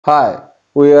Hi,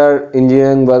 we are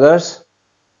engineering brothers,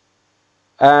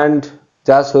 and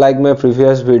just like my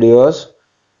previous videos,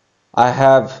 I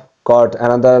have got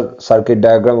another circuit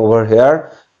diagram over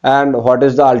here. And what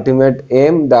is the ultimate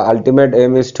aim? The ultimate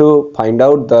aim is to find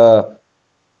out the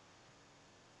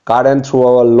current through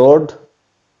our load.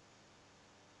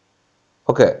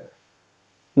 Okay,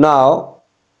 now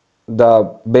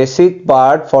the basic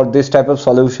part for this type of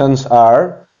solutions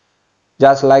are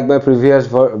just like my previous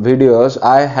videos.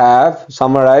 I have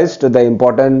summarized the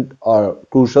important or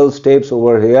crucial steps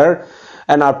over here,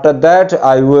 and after that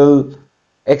I will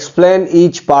explain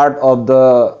each part of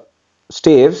the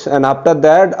steps, and after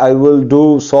that I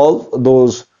will solve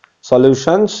those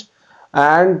solutions.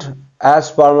 And as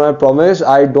per my promise,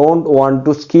 I don't want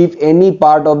to skip any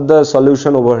part of the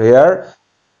solution over here,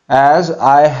 as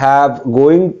I have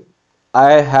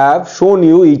shown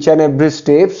you each and every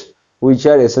steps which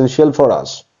are essential for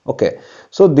us. Okay,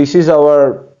 so this is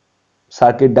our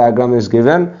circuit diagram is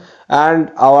given,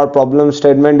 and our problem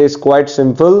statement is quite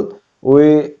simple.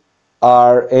 We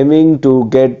are aiming to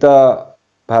get the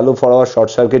value for our short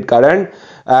circuit current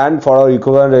and for our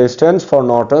equivalent resistance for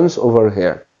Norton's over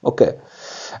here. Okay,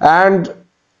 and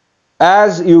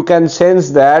as you can sense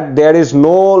that there is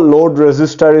no load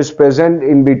resistor is present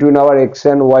in between our X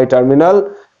and Y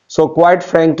terminal. So quite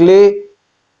frankly,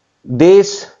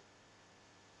 this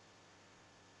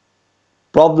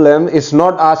problem is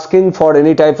not asking for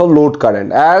any type of load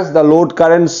current, as the load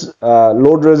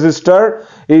resistor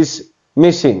is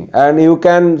missing, and you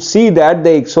can see that the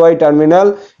XY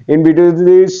terminal, in between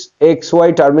this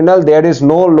XY terminal there is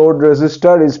no load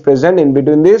resistor is present in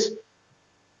between this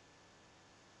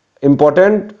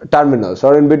important terminals,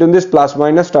 or in between these plus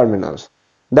minus terminals.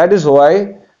 That is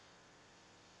why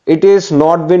it is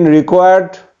not been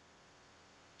required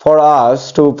for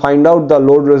us to find out the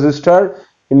load resistor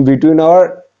in between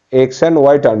our X and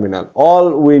Y terminal.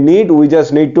 All we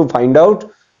just need to find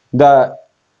out the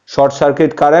short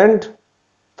circuit current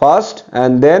first,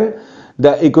 and then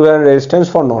the equivalent resistance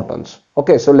for Norton's.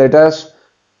 Okay, so let us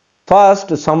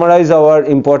first summarize our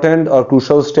important or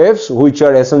crucial steps which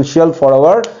are essential for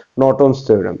our Norton's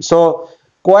theorem. So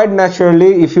quite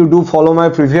naturally, if you do follow my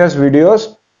previous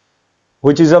videos,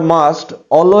 which is a must,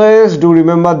 always do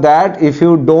remember that if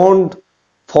you don't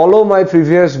follow my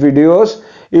previous videos,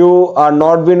 you are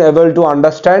not been able to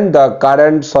understand the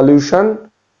current solution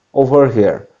over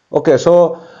here. Okay,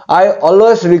 so I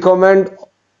always recommend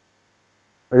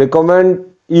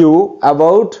you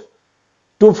about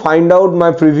to find out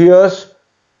my previous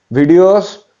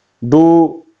videos,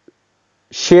 do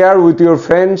share with your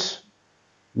friends,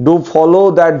 do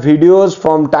follow that videos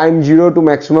from time 0 to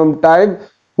maximum time,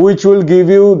 which will give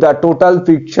you the total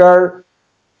picture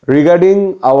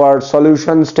regarding our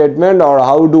solution statement, or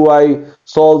how do I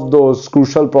solve those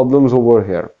crucial problems over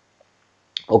here.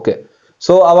 Okay,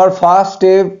 so our first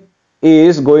step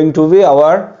is going to be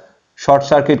our short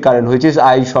circuit current, which is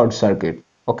I short circuit.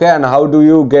 Okay, and how do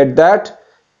you get that?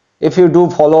 If you do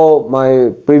follow my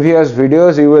previous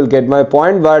videos, you will get my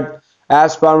point, but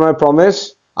as per my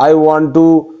promise, I want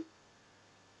to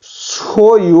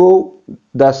show you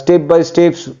the step by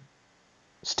steps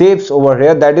over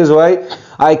here. That is why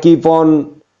I keep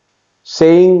on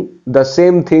saying the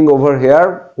same thing over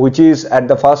here, which is at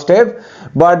the first step,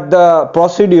 but the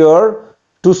procedure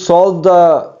to solve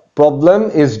the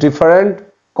problem is different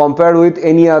compared with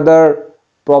any other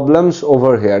problems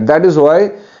over here. That is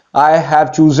why I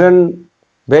have chosen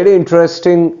very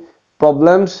interesting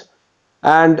problems,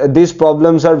 and these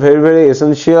problems are very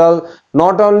essential,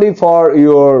 not only for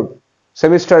your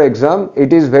semester exam,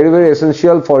 it is very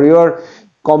essential for your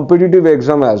competitive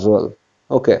exam as well.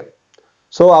 Okay,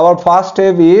 so our first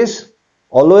step is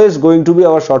always going to be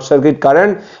our short circuit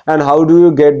current, and how do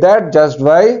you get that? Just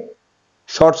by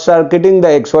short circuiting the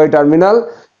XY terminal,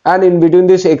 and in between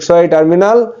this XY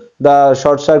terminal the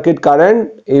short circuit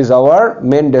current is our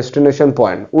main destination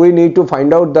point. We need to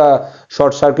find out the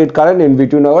short circuit current in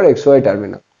between our XY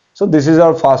terminal. So this is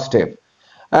our first step,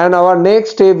 and our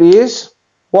next step is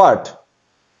what?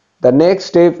 The next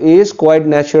step is quite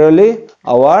naturally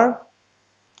our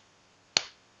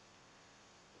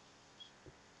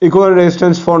equivalent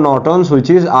resistance for Norton's, which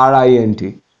is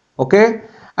RINT. Okay,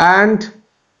 and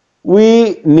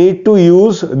we need to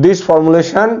use this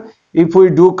formulation if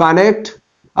we do connect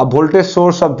a voltage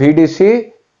source of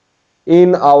VDC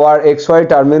in our XY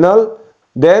terminal,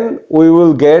 then we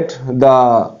will get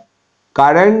the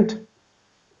current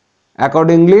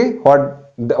accordingly.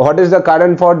 What is the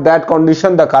current for that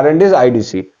condition? The current is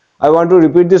IDC. I want to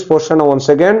repeat this portion once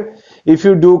again. If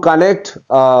you do connect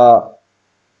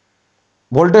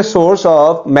voltage source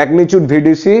of magnitude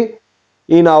VDC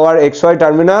in our XY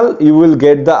terminal, you will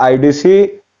get the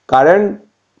IDC current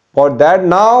for that.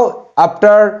 Now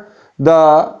after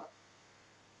the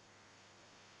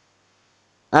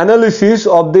analysis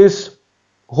of this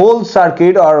whole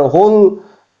circuit or whole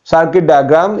circuit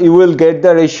diagram, you will get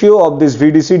the ratio of this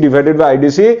VDC divided by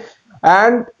IDC,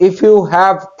 and if you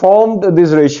have formed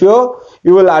this ratio,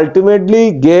 you will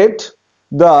ultimately get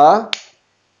the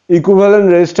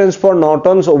equivalent resistance for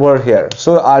Nortons over here.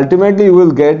 So ultimately you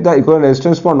will get the equivalent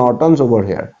resistance for Nortons over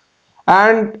here.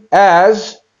 And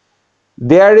as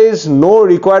there is no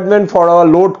requirement for our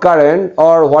load current,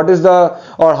 or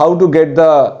how to get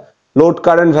the load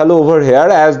current value over here,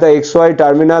 as the XY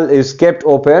terminal is kept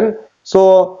open,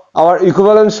 so our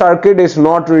equivalent circuit is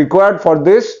not required for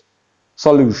this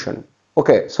solution.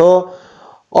 Okay, so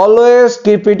always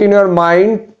keep it in your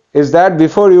mind is that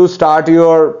before you start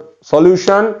your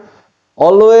solution,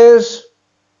 always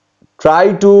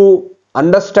try to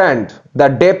understand the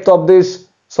depth of this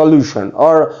solution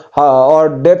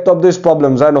or depth of these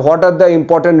problems, and what are the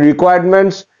important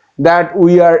requirements that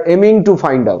we are aiming to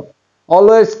find out.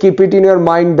 Always keep it in your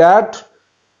mind that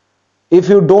if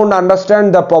you don't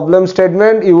understand the problem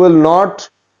statement, you will not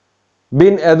be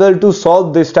able to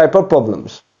solve this type of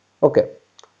problems. Okay,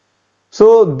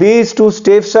 so these two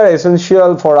steps are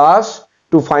essential for us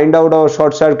to find out our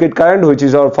short circuit current, which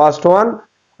is our first one,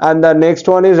 and the next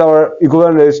one is our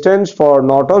equivalent resistance for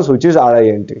Nortons, which is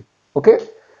RINT. Okay,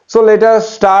 so let us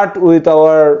start with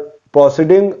our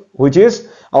proceeding, which is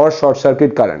our short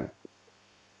circuit current.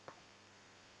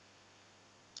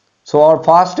 So our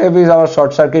first step is our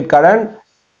short circuit current,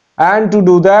 and to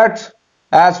do that,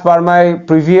 as per my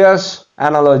previous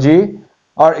analogy,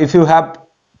 or if you have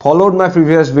followed my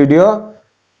previous video,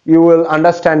 you will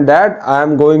understand that I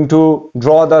am going to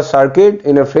draw the circuit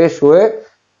in a fresh way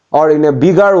or in a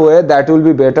bigger way that will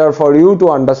be better for you to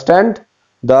understand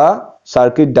the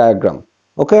circuit diagram.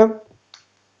 Okay,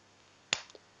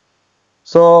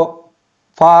 so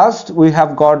first we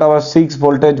have got our 6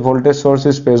 voltage source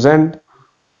is present,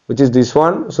 which is this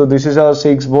one. So this is our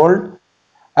 6 volt,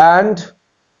 and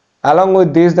along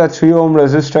with this the 3 ohm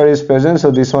resistor is present. So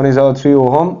this one is our 3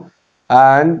 ohm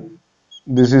and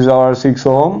this is our 6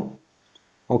 ohm.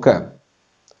 Okay,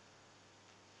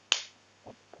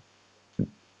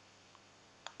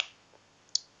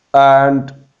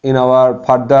 and in our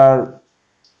further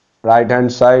right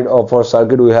hand side of our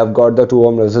circuit we have got the 2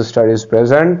 ohm resistor is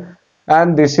present,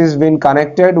 and this is been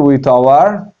connected with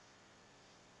our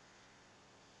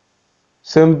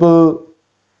simple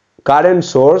current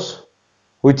source,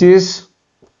 which is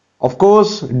of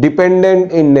course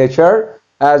dependent in nature.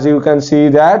 As you can see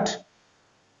that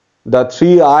the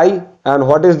 3I, and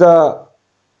what is the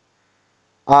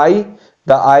I?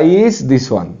 The I is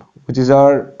this one, which is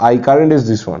our I current is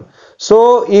this one.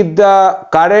 So if the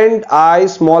current I,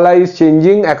 small I, is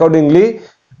changing accordingly,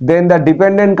 then the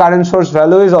dependent current source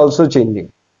value is also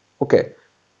changing. Okay,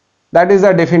 that is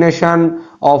the definition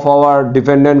of our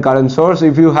dependent current source.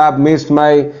 If you have missed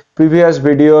my previous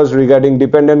videos regarding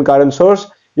dependent current source,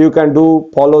 you can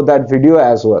follow that video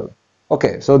as well.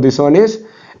 Okay, so this one is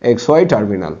XY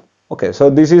terminal. Okay, so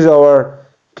this is our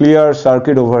clear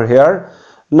circuit over here.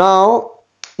 Now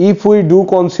if we do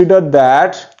consider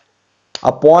that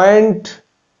a point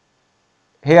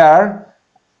here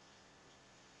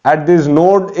at this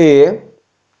node A,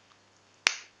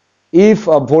 if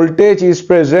a voltage is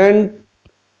present,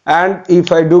 and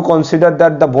if I do consider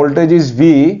that the voltage is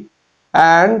V,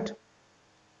 and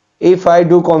if I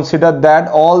do consider that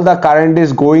all the current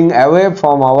is going away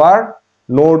from our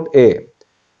node A,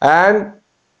 and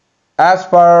as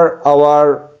per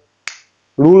our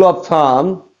rule of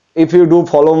thumb, if you do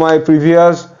follow my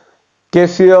previous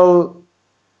KCL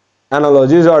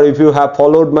analogies, or if you have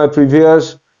followed my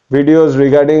previous videos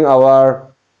regarding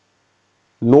our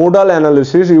nodal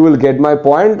analysis, you will get my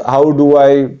point. How do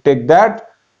I take that?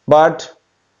 But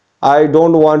I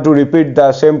don't want to repeat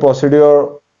the same procedure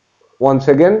once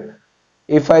again.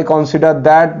 If I consider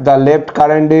that the left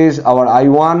current is our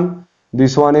I1,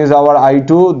 this one is our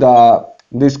I2,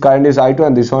 this current is I2,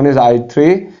 and this one is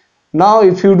I3. Now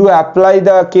if you do apply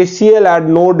the KCL at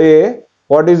node A,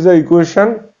 what is the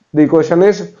equation? The equation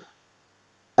is,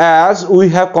 as we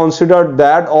have considered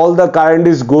that all the current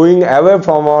is going away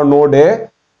from our node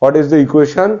A, what is the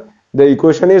equation? The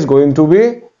equation is going to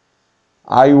be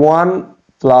I1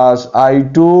 plus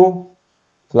I2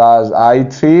 plus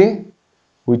I3,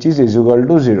 which is equal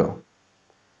to 0.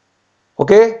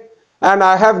 Okay, and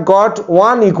I have got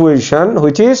one equation,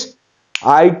 which is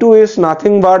I2 is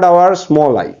nothing but our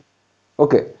small I.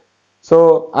 Okay,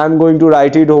 so I'm going to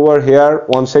write it over here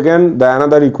once again, the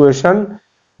another equation.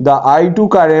 The I2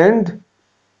 current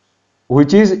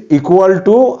which is equal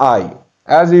to I.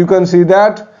 As you can see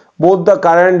that both the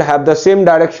current have the same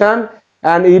direction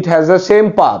and it has the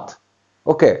same path.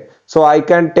 Okay, so I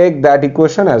can take that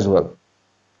equation as well.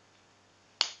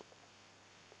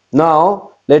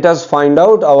 Now let us find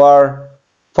out our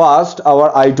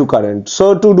our I2 current.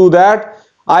 So to do that,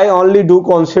 I only do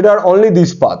consider only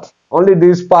this path. Only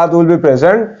this path will be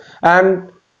present, and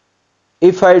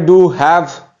if I do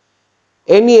have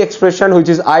any expression which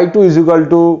is I2 is equal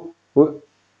to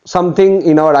something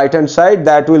in our right hand side,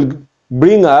 that will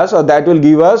bring us, or that will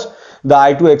give us the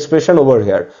I2 expression over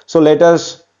here. So let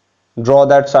us draw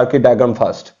that circuit diagram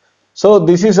first. So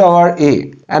this is our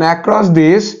A, and across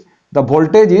this the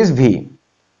voltage is V.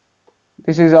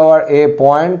 This is our A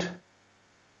point.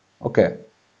 Okay,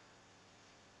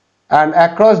 and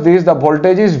across this the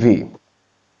voltage is V.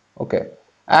 Okay,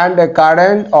 and a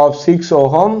current of 6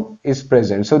 ohm is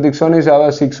present. So this one is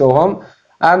our 6 ohm,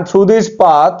 and through this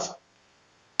path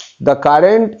the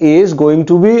current is going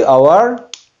to be our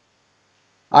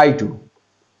I2.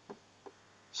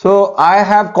 So I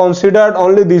have considered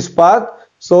only this path.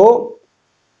 So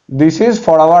this is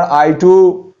for our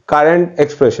I2 current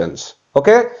expressions.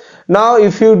 Okay, now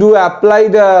if you do apply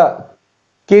the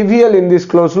KVL in this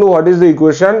closed loop, what is the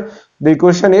equation? The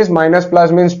equation is minus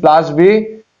plus means plus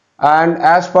V, and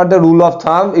as per the rule of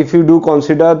thumb, if you do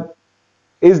consider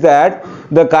is that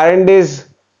the current is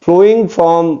flowing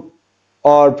from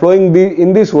or flowing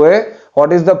in this way,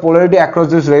 what is the polarity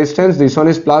across this resistance? This one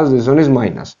is plus, this one is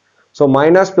minus. So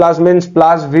minus plus means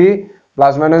plus V,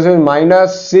 plus minus means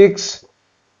minus 6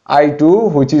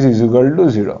 I2, which is equal to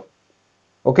 0.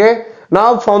 Okay,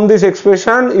 now from this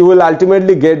expression you will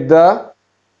ultimately get the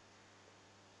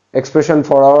expression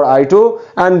for our I2,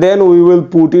 and then we will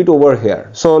put it over here.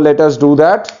 So let us do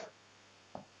that.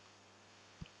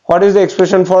 What is the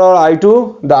expression for our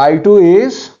I2? The I2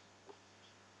 is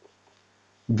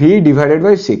V divided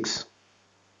by 6,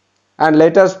 and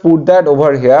let us put that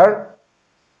over here.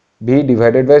 V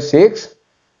divided by 6,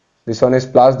 this one is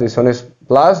plus, this one is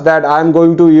plus, that I am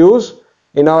going to use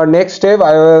in our next step.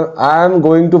 I am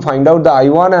going to find out the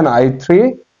I1 and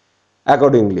I3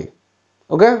 accordingly.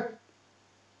 Okay,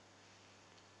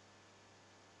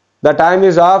 the time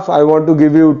is off. I want to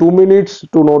give you 2 minutes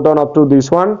to note on up to this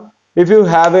one. If you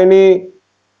have any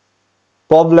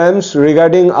problems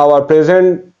regarding our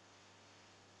present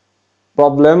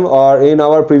problem or in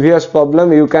our previous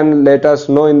problem, you can let us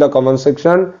know in the comment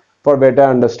section for better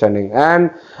understanding,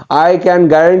 and I can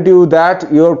guarantee you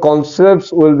that your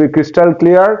concepts will be crystal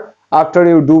clear after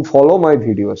you do follow my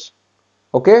videos.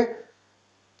 Okay,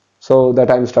 so the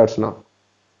time starts now.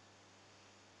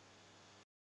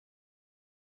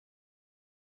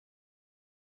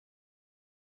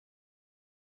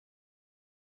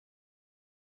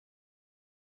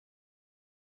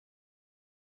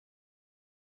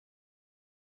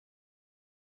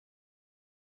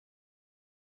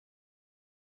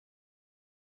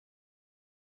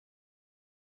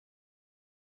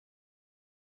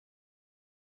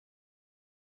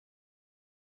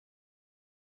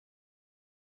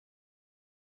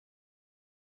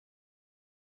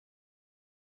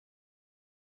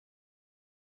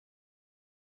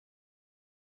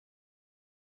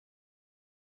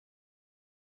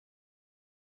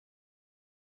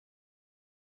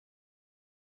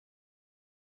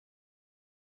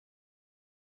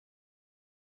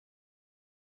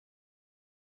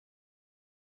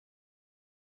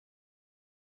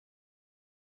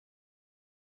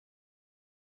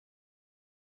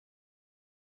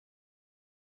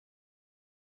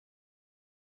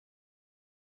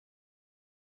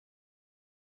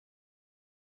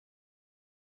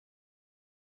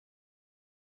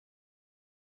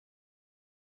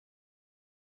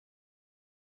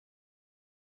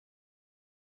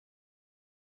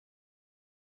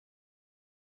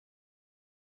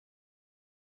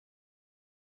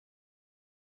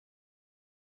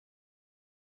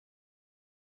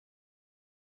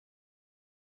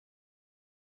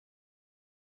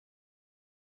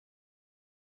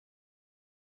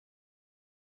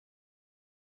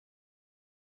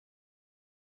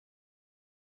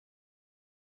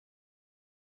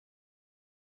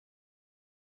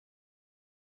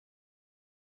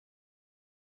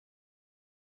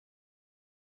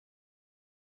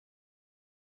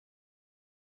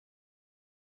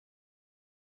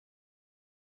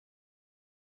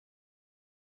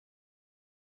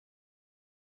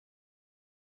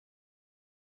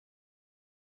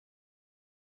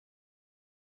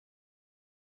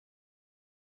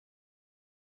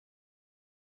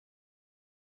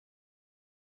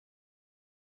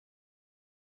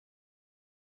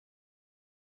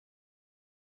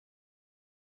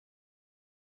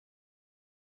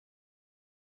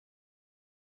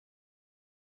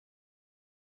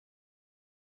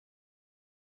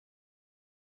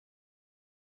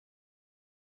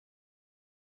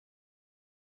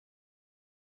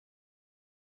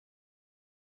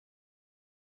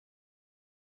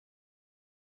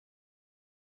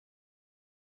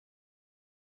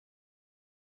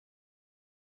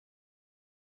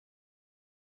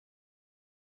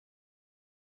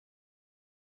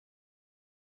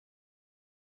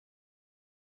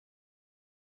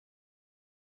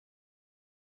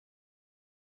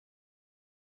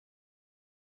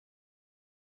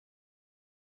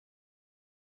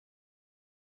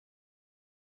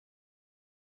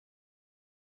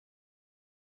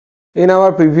 In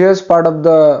our previous part of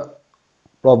the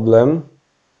problem,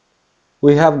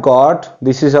 we have got,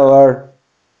 this is our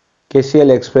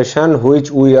KCL expression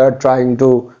which we are trying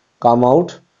to come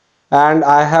out, and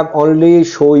I have only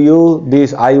show you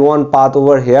this I1 path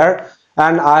over here,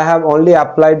 and I have only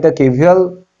applied the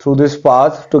KVL through this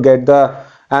path to get the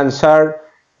answer,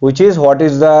 which is what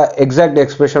is the exact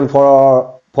expression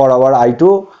for our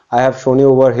I2. I have shown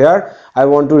you over here. I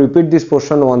want to repeat this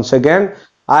portion once again.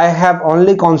 I have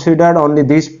only considered only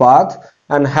this path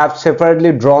and have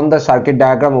separately drawn the circuit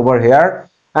diagram over here,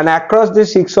 and across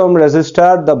this 6 ohm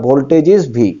resistor the voltage is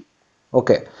V.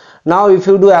 Okay, now if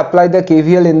you do apply the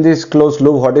KVL in this closed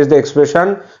loop, what is the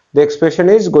expression? The expression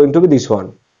is going to be this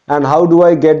one. And how do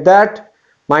I get that?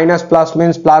 Minus plus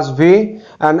means plus V,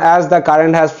 and as the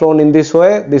current has flown in this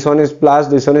way, this one is plus,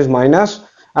 this one is minus,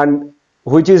 and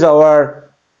which is our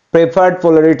preferred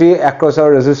polarity across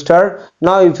our resistor.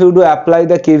 Now if you do apply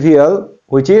the KVL,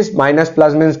 which is minus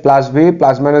plus means plus V,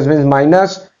 plus minus means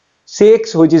minus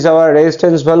 6, which is our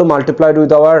resistance value, multiplied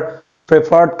with our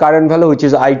preferred current value, which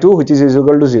is I2, which is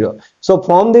equal to 0. So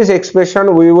from this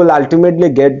expression we will ultimately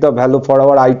get the value for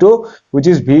our I2, which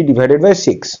is V divided by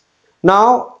 6.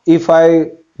 Now if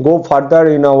I go further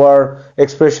in our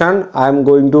expression, I am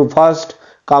going to first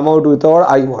come out with our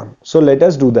I1. So let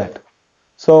us do that.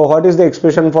 So what is the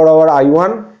expression for our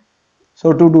I1?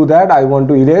 So to do that, I want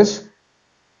to erase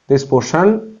this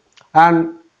portion,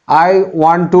 and I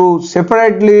want to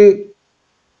separately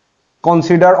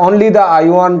consider only the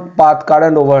I1 path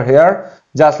current over here,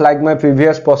 just like my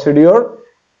previous procedure.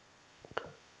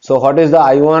 So what is the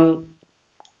I1?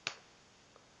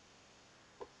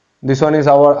 This one is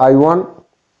our I1.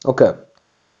 Okay,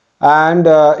 and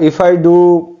if I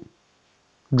do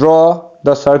draw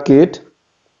the circuit,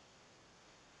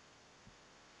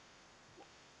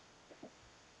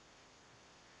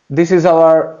 this is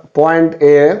our point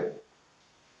A,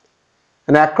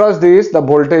 and across this the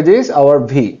voltage is our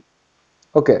V.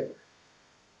 Okay,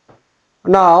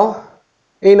 now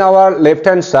in our left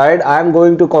hand side I am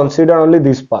going to consider only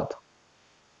this path.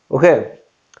 Okay,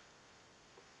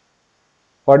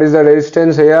 what is the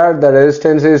resistance here? The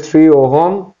resistance is 3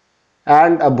 ohm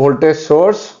and a voltage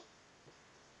source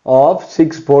of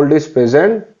 6 volt is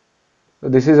present. So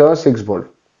this is our 6 volt.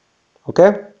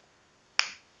 Okay,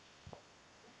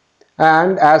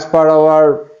 and as per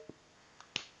our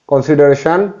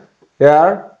consideration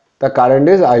here the current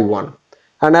is I1,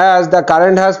 and as the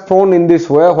current has flown in this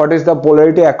way, what is the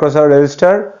polarity across our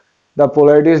resistor? The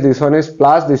polarity is, this one is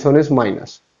plus, this one is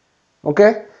minus.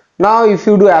 Okay, now if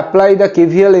you do apply the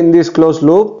KVL in this closed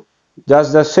loop,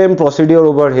 just the same procedure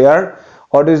over here.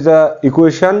 What is the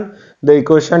equation? The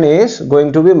equation is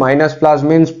going to be minus plus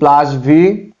means plus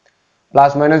V,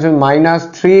 plus minus means minus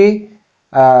 3,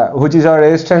 which is our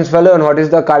resistance value, and what is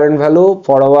the current value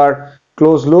for our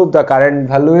closed loop? The current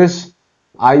value is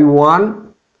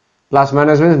I1, plus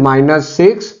minus means minus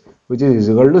 6, which is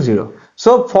equal to 0.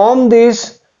 So from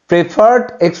this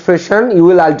preferred expression you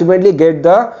will ultimately get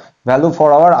the value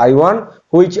for our I1,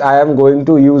 which I am going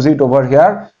to use it over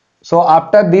here. So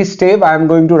after this step I am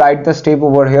going to write the step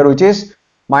over here, which is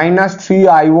minus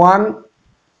 3I1,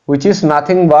 which is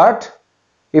nothing but,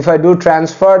 if I do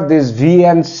transfer this V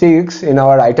and 6 in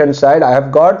our right hand side, I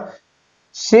have got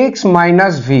 6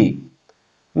 minus V.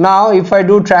 Now if I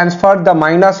do transfer the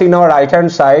minus in our right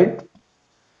hand side,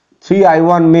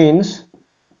 3I1 means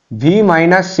V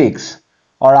minus 6,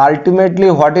 or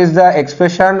ultimately what is the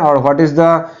expression or what is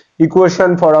the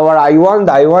equation for our I1?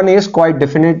 The I1 is quite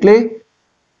definitely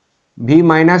V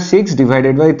minus 6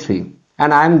 divided by 3,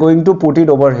 and I am going to put it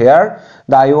over here,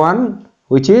 the I1,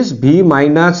 which is V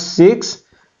minus 6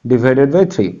 divided by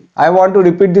 3. I want to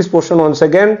repeat this portion once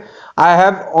again. I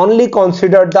have only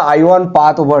considered the I1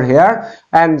 path over here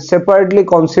and separately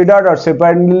considered or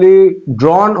separately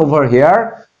drawn over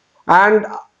here, and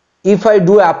if I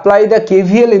do apply the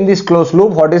KVL in this closed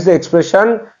loop, what is the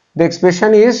expression? The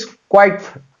expression is quite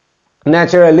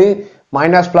naturally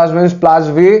minus plus means plus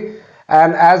V,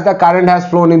 and as the current has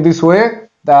flown in this way,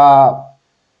 the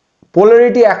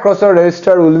polarity across the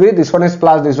resistor will be, this one is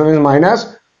plus, this one is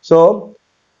minus. So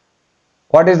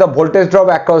what is the voltage drop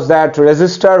across that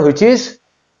resistor, which is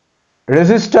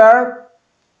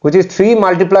 3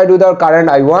 multiplied with our current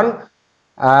I1,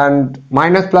 and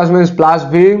minus plus means plus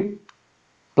V,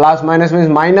 plus minus means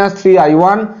minus 3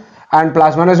 I1, and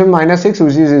plus minus means minus 6,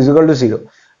 which is equal to 0.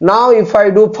 Now if I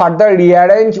do further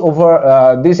rearrange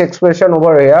over this expression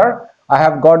over here, I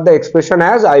have got the expression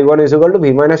as I1 is equal to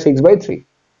V minus 6 by 3.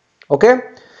 Okay,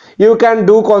 you can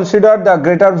do consider the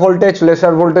greater voltage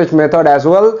lesser voltage method as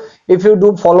well. If you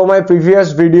do follow my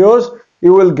previous videos,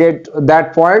 you will get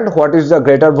that point, what is the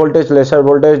greater voltage lesser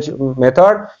voltage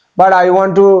method. But I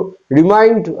want to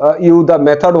remind you the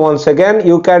method once again.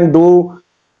 You can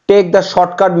take the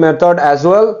shortcut method as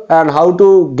well. And how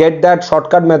to get that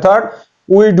shortcut method?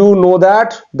 We do know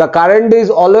that the current is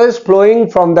always flowing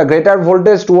from the greater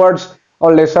voltage towards a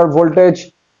lesser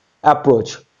voltage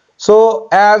approach. So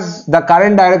as the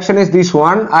current direction is this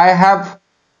one, I have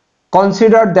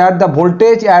considered that the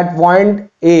voltage at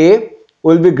point A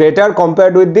will be greater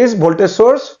compared with this voltage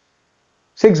source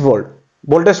 6 volt,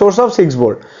 voltage source of 6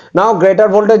 volt. Now greater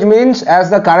voltage means as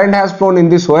the current has flown in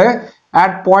this way,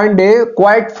 at point A,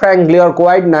 quite frankly or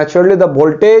quite naturally, the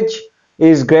voltage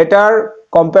is greater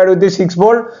compared with the 6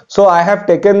 volt. So I have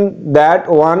taken that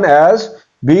one as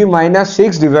B minus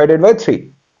 6 divided by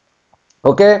 3.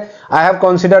 Okay, I have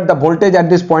considered the voltage at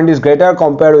this point is greater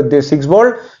compared with this 6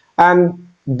 volt, and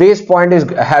this point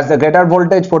has the greater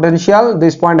voltage potential,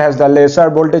 this point has the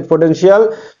lesser voltage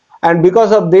potential, and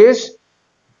because of this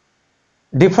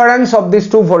difference of these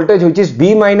two voltage, which is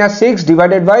B minus 6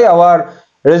 divided by our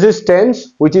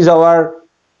resistance, which is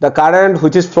the current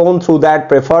which is flown through that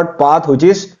preferred path, which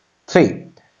is 3.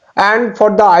 And for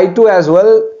the I2 as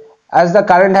well, as the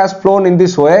current has flown in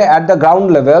this way at the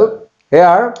ground level,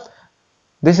 here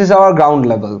this is our ground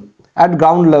level. At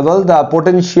ground level, the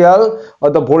potential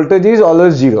or the voltage is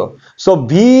always 0. So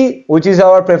V, which is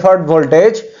our preferred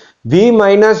voltage, V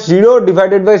minus 0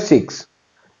 divided by 6.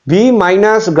 V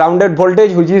minus grounded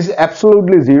voltage, which is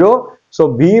absolutely 0.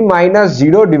 So V minus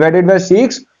 0 divided by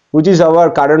 6, which is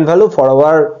our current value for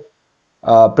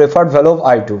our preferred value of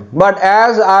I2. But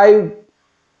as I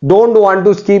don't want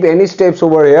to skip any steps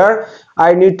over here,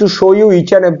 I need to show you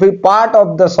each and every part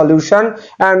of the solution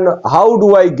and how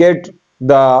do I get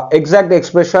the exact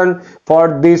expression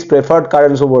for these preferred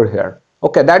currents over here.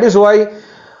 Okay, that is why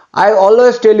I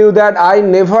always tell you that I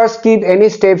never skip any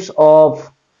steps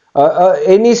of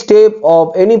any step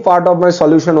of any part of my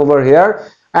solution over here,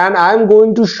 and I am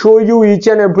going to show you each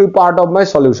and every part of my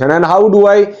solution and how do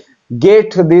I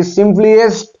get the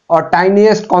simplest or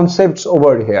tiniest concepts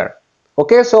over here.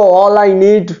 Okay, so all I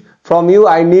need from you,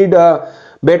 I need a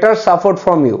better support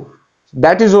from you.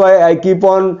 That is why I keep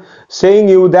on saying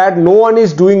you that no one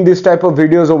is doing this type of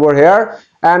videos over here,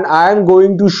 and I am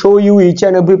going to show you each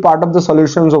and every part of the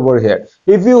solutions over here.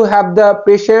 If you have the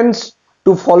patience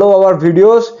to follow our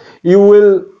videos, you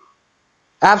will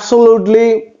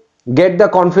absolutely get the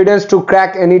confidence to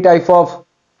crack any type of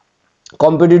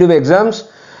competitive exams,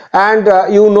 and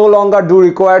you no longer do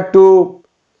require to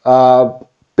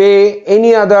pay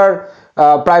any other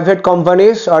private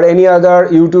companies or any other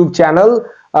YouTube channel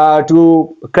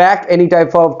to crack any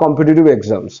type of competitive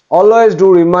exams. Always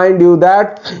do remind you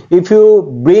that if you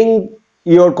bring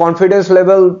your confidence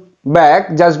level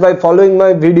back just by following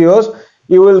my videos,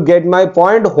 you will get my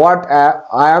point what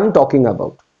I am talking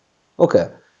about. Okay,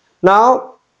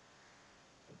 now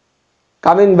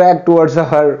coming back towards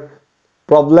our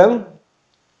problem,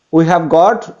 we have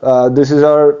got this is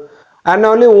our, and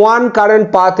only one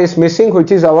current path is missing,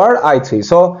 which is our I3.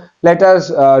 So let us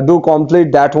do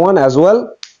complete that one as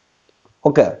well.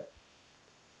 Okay,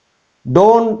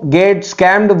 don't get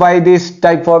scammed by this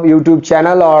type of YouTube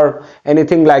channel or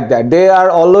anything like that. They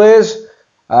are always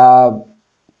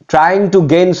trying to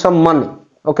gain some money.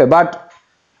 Okay, but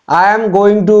I am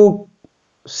going to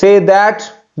say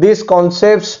that these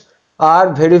concepts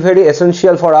are very, very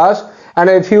essential for us, and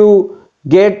if you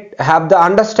have the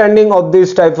understanding of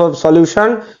this type of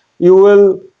solution, you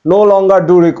will no longer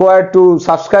do require to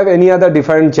subscribe any other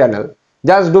different channel.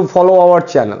 Just do follow our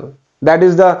channel. That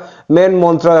is the main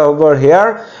mantra over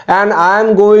here, and I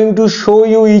am going to show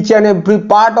you each and every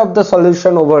part of the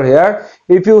solution over here.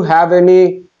 If you have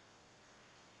any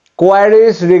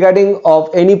queries regarding of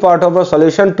any part of a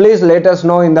solution, please let us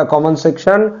know in the comment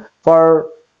section for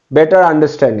better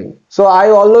understanding. So I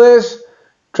always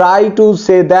try to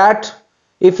say that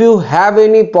if you have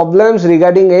any problems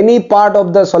regarding any part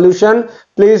of the solution,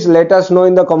 please let us know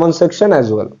in the comment section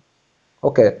as well.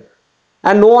 Okay,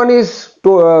 and no one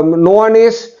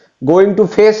is going to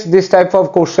face this type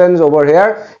of questions over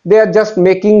here. They are just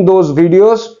making those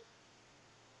videos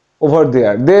over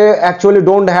there. They actually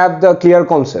don't have the clear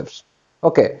concepts.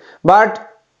 Okay,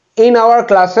 but in our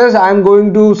classes I am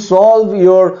going to solve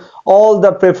your all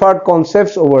the preferred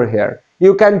concepts over here.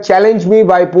 You can challenge me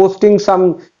by posting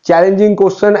some challenging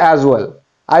question as well.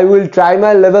 I will try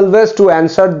my level best to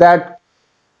answer that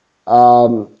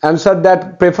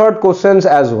preferred questions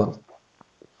as well.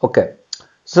 Okay,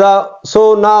 so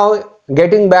now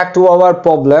getting back to our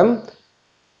problem,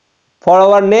 for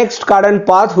our next current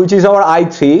path, which is our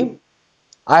I3,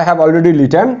 I have already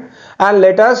written, and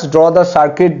let us draw the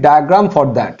circuit diagram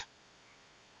for that.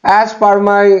 As per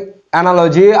my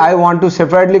analogy, I want to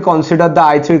separately consider the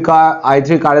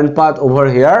I3 current path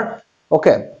over here.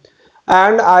 Okay,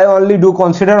 and I only do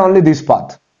consider only this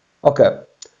path. Okay,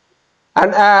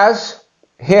 and as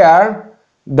here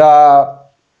the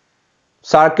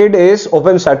circuit is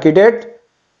open circuited,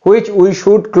 which we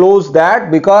should close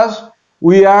that because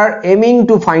we are aiming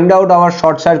to find out our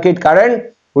short circuit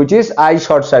current, which is I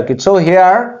short circuit. So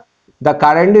here the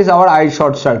current is our I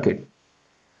short circuit.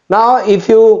 Now if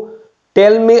you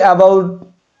tell me about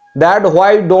that,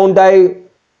 why don't I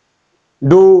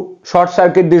do short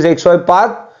circuit this XY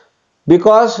path?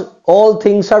 Because all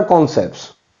things are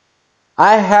concepts.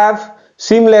 I have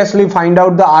seamlessly find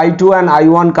out the I2 and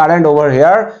I1 current over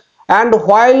here, and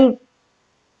while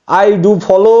I do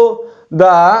follow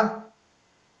the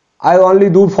I only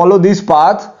do follow this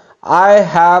path, I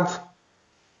have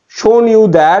shown you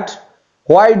that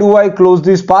why do I close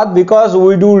this path, because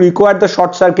we do require the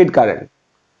short circuit current.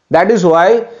 That is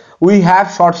why we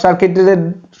have short circuited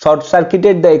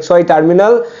the XY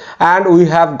terminal, and we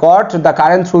have got the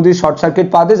current through this short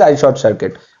circuit path is I short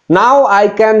circuit. Now I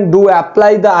can do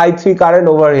apply the I3 current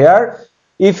over here.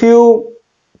 If you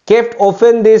kept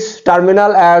open this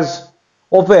terminal as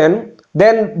open,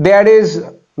 then there is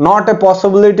not a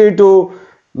possibility to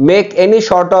make any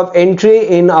sort of entry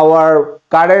in our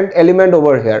current element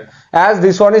over here, as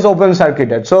this one is open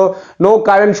circuited, so no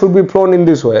current should be flown in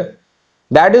this way.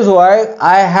 That is why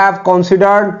I have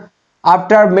considered,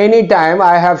 after many time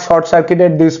I have short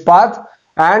circuited this path,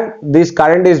 and this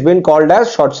current is been called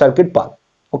as short circuit path.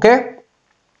 Okay,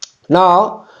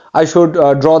 now I should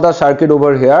draw the circuit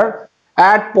over here.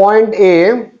 At point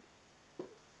A,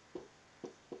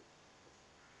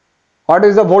 what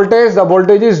is the voltage? The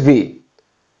voltage is V.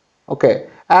 Okay,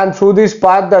 and through this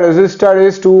path the resistor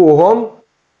is 2 ohm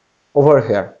over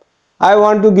here. I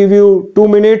want to give you 2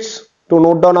 minutes to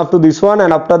note down up to this one,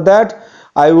 and after that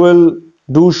I will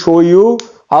do show you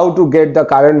how to get the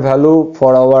current value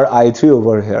for our I3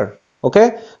 over here.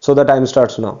 Okay, so the time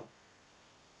starts now.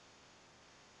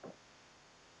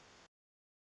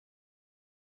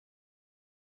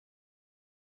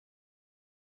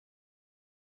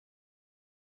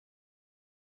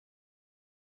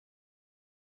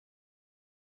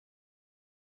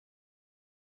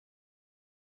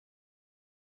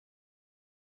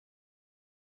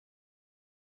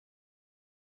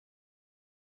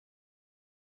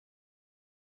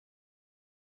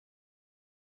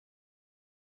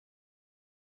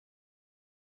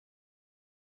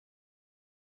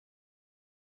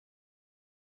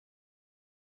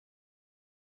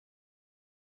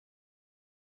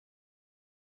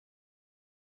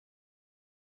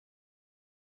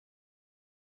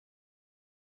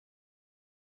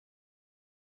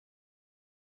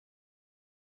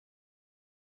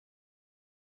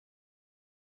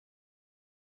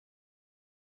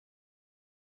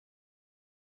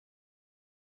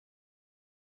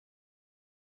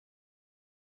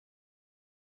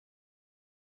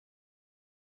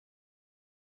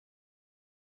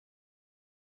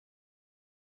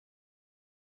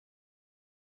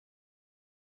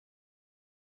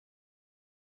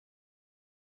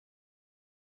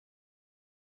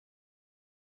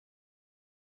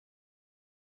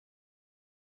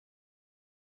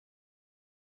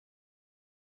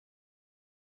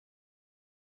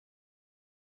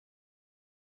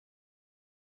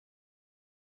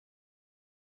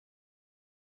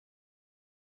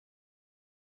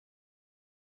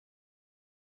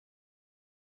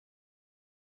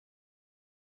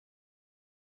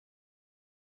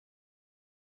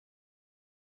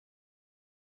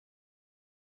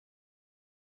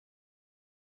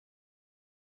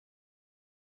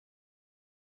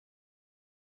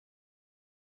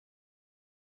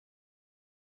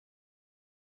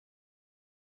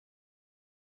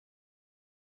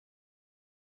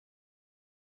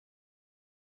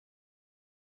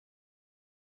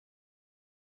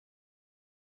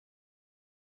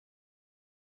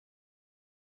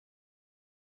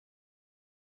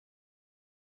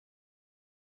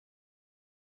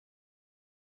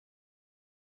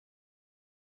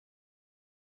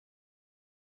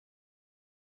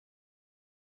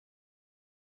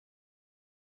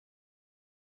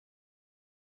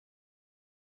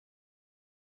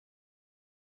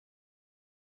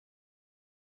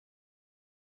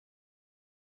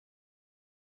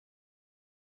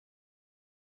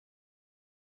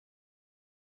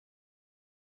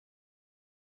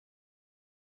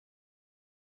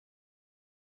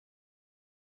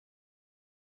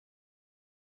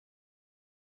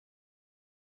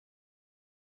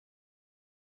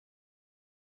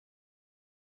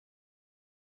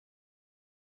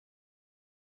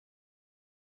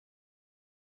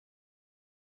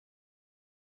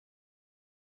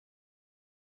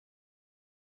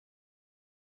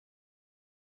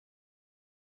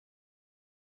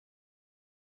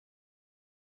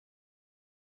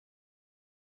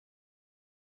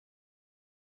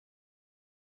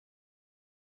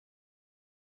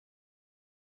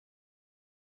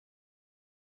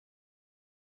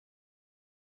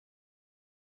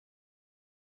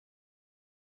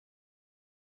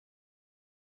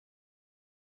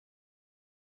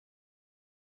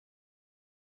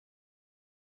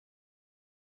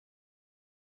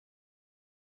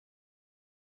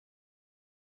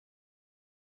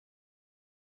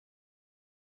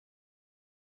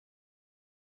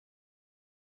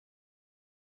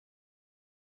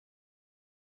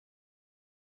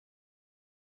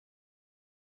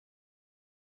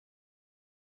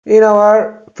 In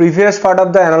our previous part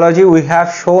of the analogy, we have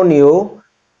shown you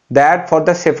that for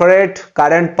the separate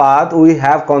current path, we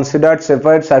have considered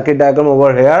separate circuit diagram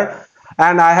over here,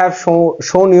 and I have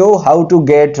shown you how to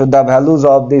get the values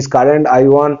of this current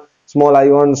I1, small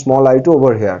I2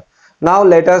 over here. Now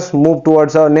let us move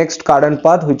towards our next current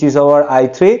path, which is our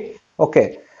I3.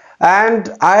 Okay, and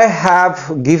I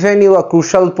have given you a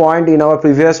crucial point in our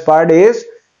previous part is,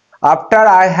 after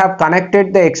I have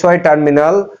connected the XY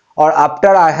terminal, or after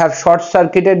I have short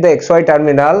circuited the XY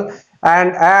terminal,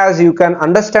 and as you can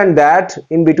understand that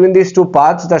in between these two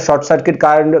paths the short circuit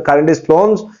current is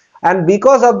flown, and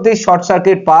because of this short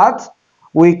circuit path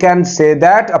we can say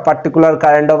that a particular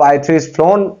current of I3 is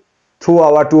flown through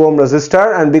our 2 ohm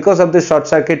resistor, and because of this short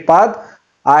circuit path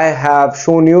I have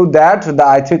shown you that the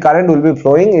I3 current will be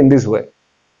flowing in this way.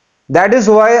 That is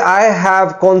why I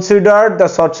have considered the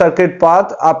short circuit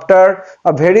path after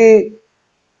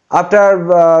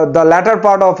the latter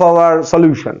part of our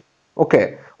solution.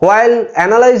 Okay, while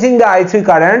analyzing the I3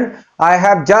 current, I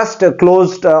have just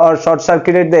closed or short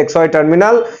circuited the XY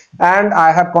terminal, and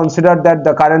I have considered that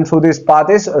the current through this path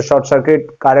is a short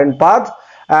circuit current path.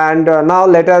 And now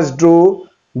let us draw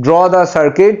the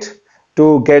circuit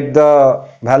to get the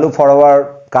value for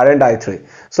our current I3.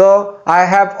 So I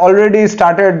have already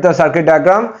started the circuit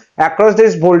diagram. Across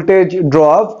this voltage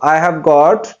drop, I have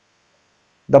got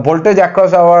the voltage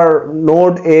across our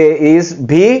node A is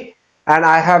V, and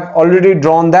I have already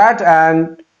drawn that.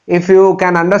 And if you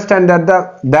can understand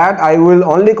that I will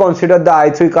only consider the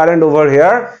I3 current over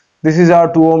here. This is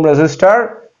our 2 ohm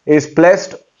resistor is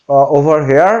placed over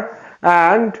here,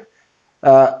 and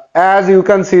as you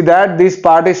can see that this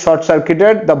part is short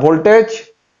circuited, the voltage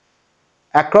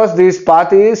across this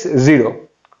path is 0.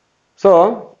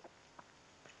 So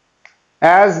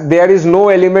as there is no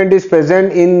element is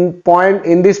present in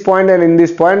this point and in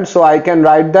this point, so I can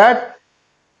write that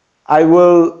I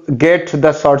will get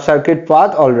the short circuit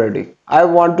path already. I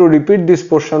want to repeat this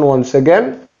portion once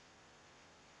again.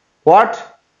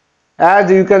 What?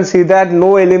 As you can see that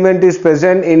no element is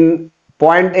present in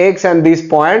point X and this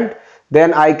point,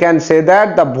 then I can say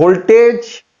that the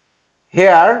voltage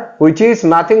here, which is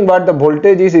nothing but the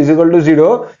voltage is equal to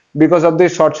 0 because of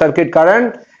this short circuit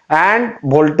current, and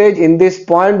voltage in this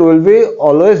point will be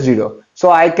always 0. So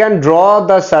I can draw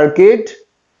the circuit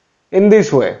in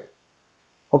this way.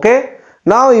 Okay,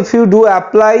 now if you do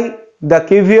apply the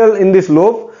KVL in this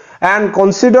loop and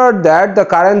consider that the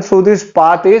current through this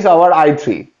path is our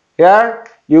I3, here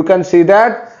you can see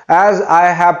that as I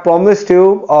have promised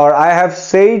you, or I have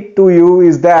said to you,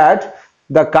 is that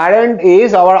the current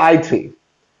is our I3.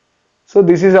 So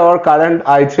this is our current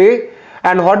I3.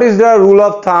 And what is the rule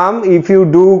of thumb if you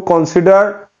do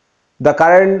consider the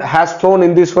current has flown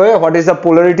in this way? What is the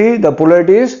polarity? The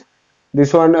polarity is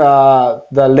this one,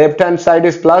 the left hand side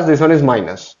is plus, this one is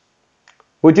minus,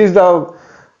 which is the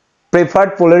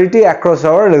preferred polarity across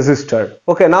our resistor.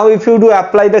 Okay, now if you do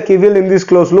apply the KVL in this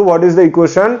closed loop, what is the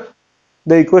equation?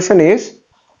 The equation is,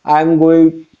 I am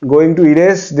going to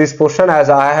erase this portion as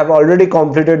I have already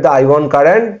completed the I1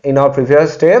 current in our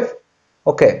previous step.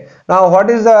 Okay, now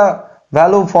what is the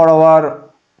value for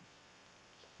our,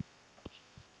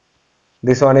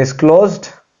 this one is closed.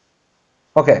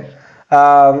 Okay,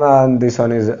 and this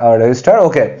one is our resistor.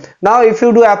 Okay, now if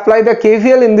you do apply the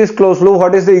KVL in this closed loop,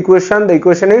 what is the equation? The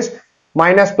equation is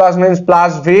minus plus means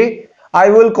plus V. I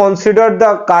will consider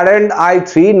the current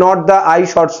I3, not the I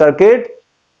short circuit.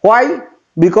 Why?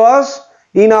 Because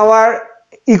in our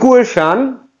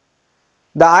equation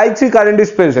the I3 current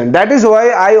is present. That is why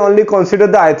I only consider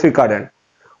the I3 current.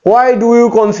 Why do you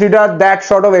consider that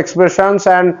sort of expressions,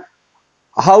 and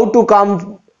how to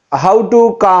come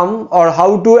or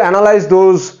how to analyze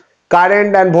those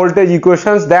current and voltage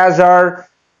equations? Those are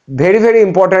very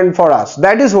important for us.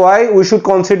 That is why we should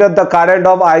consider the current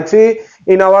of I3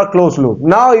 in our closed loop.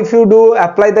 Now if you do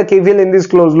apply the KVL in this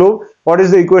closed loop, what is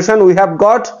the equation? We have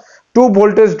got two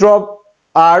voltage drop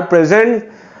are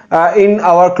present in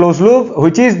our closed loop,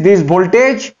 which is this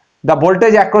voltage, the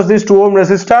voltage across this 2 ohm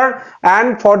resistor,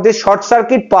 and for this short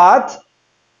circuit path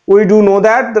we do know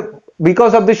that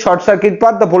because of this short circuit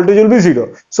path the voltage will be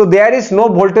 0. So there is no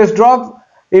voltage drop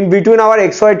in between our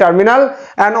XY terminal,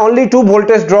 and only two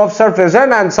voltage drops are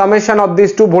present, and summation of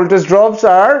these two voltage drops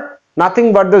are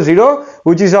nothing but the 0,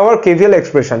 which is our KVL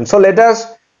expression. So let us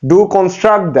do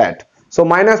construct that. So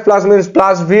minus plus means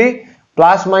plus V,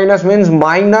 plus minus means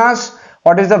minus.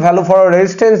 What is the value for our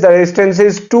resistance? The resistance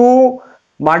is 2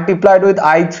 multiplied with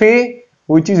I3,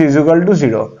 which is equal to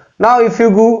 0. Now if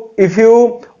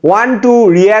you want to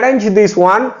rearrange this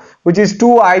one, which is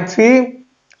 2I3,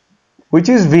 which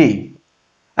is V,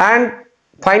 and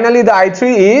finally the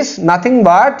I3 is nothing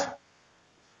but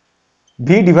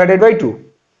V divided by 2,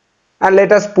 and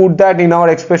let us put that in our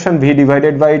expression V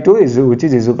divided by 2 is, which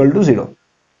is equal to 0.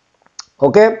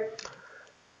 Okay,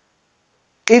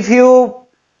 if you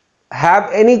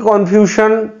have any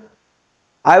confusion,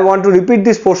 I want to repeat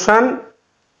this portion.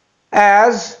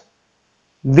 As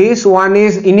this one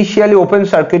is initially open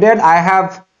circuited, I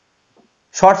have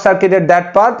short circuited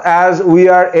that path, as we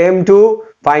are aim to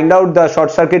find out the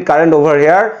short circuit current over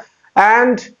here,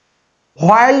 and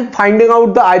while finding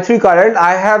out the I3 current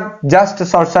I have just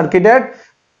short circuited,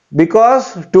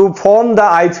 because to form the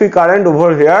I3 current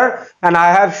over here, and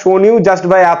I have shown you just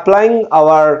by applying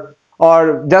our,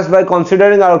 or just by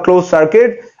considering our closed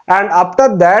circuit, and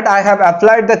after that I have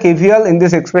applied the KVL in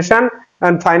this expression,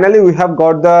 and finally we have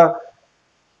got the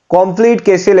complete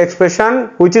KCL expression,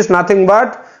 which is nothing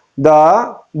but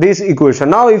this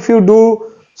equation. Now if you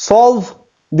do solve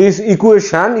this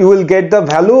equation, you will get the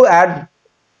value at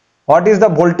what is the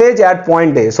voltage at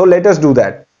point A. So let us do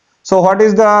that. So what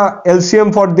is the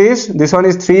LCM for this? This one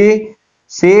is 3,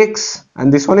 6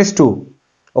 and this one is 2.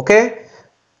 Okay,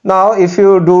 now if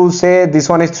you do say this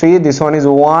one is 3, this one is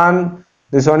 1,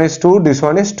 this one is 2, this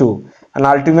one is 2, and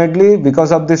ultimately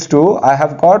because of this 2 I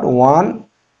have got 1,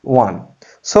 1.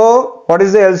 So what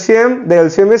is the LCM? The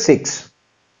LCM is 6.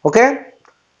 Okay,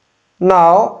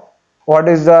 now what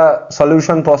is the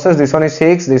solution process? This one is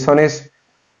 6, this one is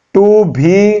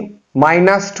 2V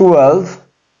minus 12,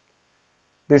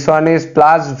 this one is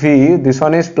plus V, this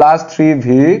one is plus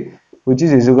 3V, which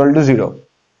is equal to 0.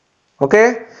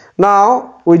 Okay,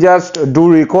 now we just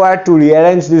do require to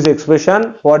rearrange this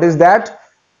expression. What is that?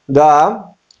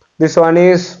 This one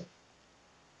is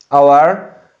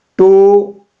our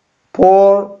 2,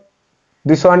 4,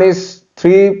 this one is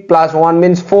 3 plus 1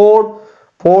 means 4,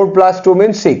 4 plus 2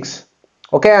 means 6.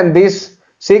 Okay, and this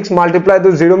 6 multiplied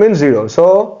to 0 means 0.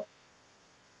 So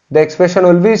the expression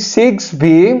will be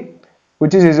 6V,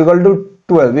 which is equal to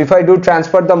 12. If I do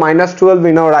transfer the minus 12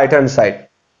 in our right hand side.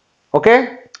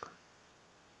 Okay,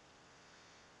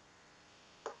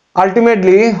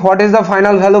 ultimately what is the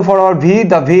final value for our V?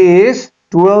 The V is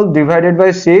 12 divided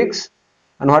by 6,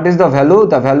 and what is the value?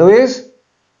 The value is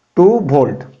 2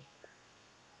 volt.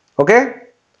 Okay,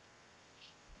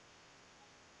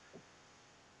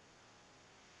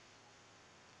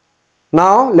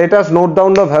 now let us note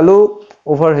down the value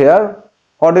over here.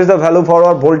 What is the value for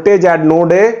our voltage at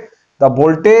node A? The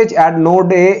voltage at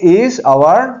node A is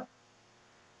our,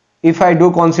 if I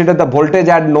do consider the voltage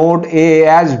at node A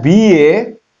as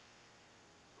VA,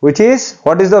 which is,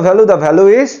 what is the value? The value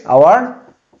is our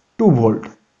 2 volt.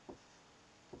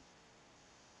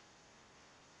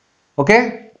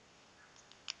 Okay,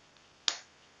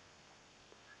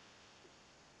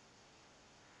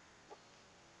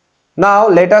 now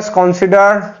let us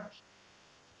consider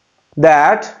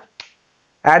that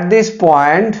at this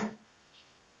point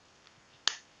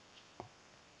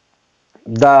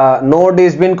the node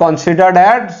is been considered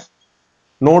as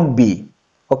node B.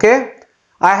 Okay,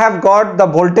 I have got the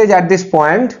voltage at this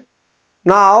point.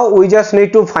 Now we just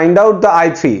need to find out the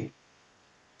I3.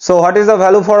 So what is the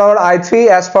value for our I3?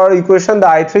 As per our equation, the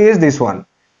I3 is this one.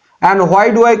 And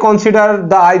why do I consider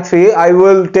the I3? I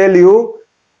will tell you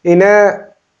in a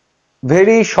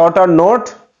very shorter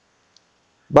note,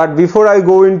 but before I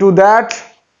go into that,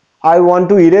 I want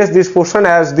to erase this portion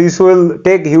as this will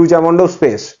take huge amount of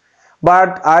space.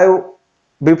 But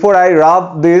before I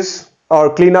rub this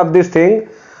or clean up this thing,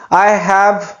 I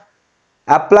have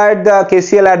applied the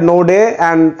KCL at node A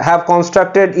and have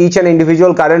constructed each and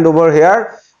individual current over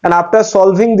here, and after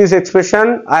solving this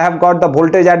expression I have got the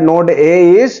voltage at node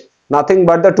A is nothing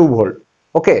but the 2 volt.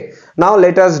 Okay, now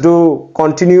let us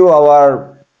continue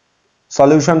our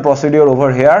solution procedure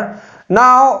over here.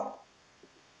 Now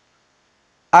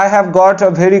I have got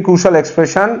a very crucial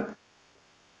expression,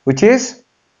 which is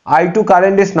I2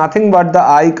 current is nothing but the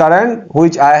I current,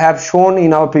 which I have shown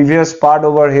in our previous part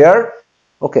over here.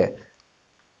 Okay,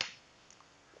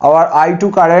 our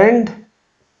I2 current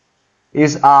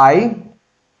is I,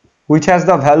 which has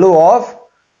the value of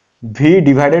V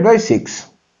divided by 6,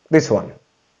 this one.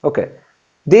 Okay,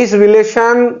 this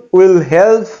relation will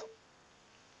help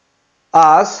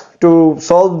us to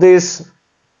solve these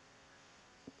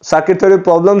circuit theory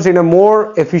problems in a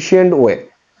more efficient way.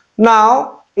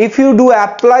 Now if you do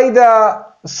apply the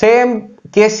same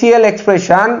KCL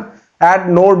expression at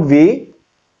node V,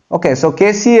 okay, so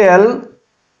KCL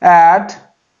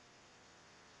at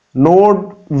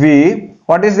node V,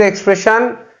 what is the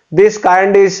expression? This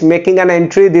current is making an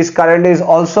entry, this current is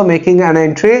also making an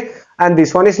entry, and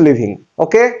this one is leaving.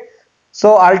 Okay,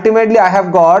 so ultimately I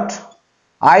have got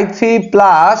I3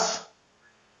 plus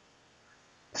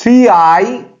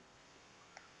 3i,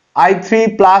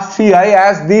 I3 plus 3i,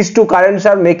 as these two currents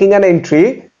are making an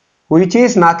entry which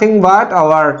is nothing but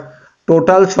our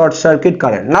total short circuit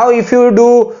current. Now if you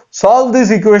do solve this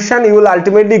equation, you will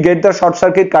ultimately get the short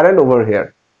circuit current over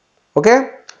here. Okay,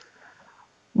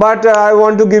 but I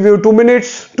want to give you 2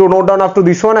 minutes to note down up to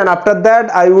this one, and after that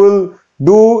I will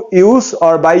do use,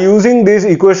 or by using this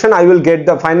equation I will get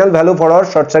the final value for our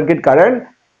short circuit current,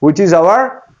 which is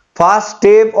our first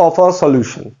step of our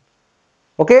solution.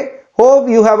 Okay, hope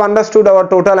you have understood our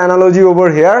total analogy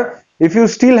over here. If you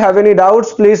still have any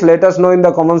doubts, please let us know in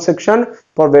the comment section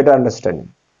for better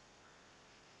understanding.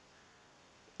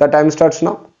 The time starts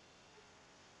now.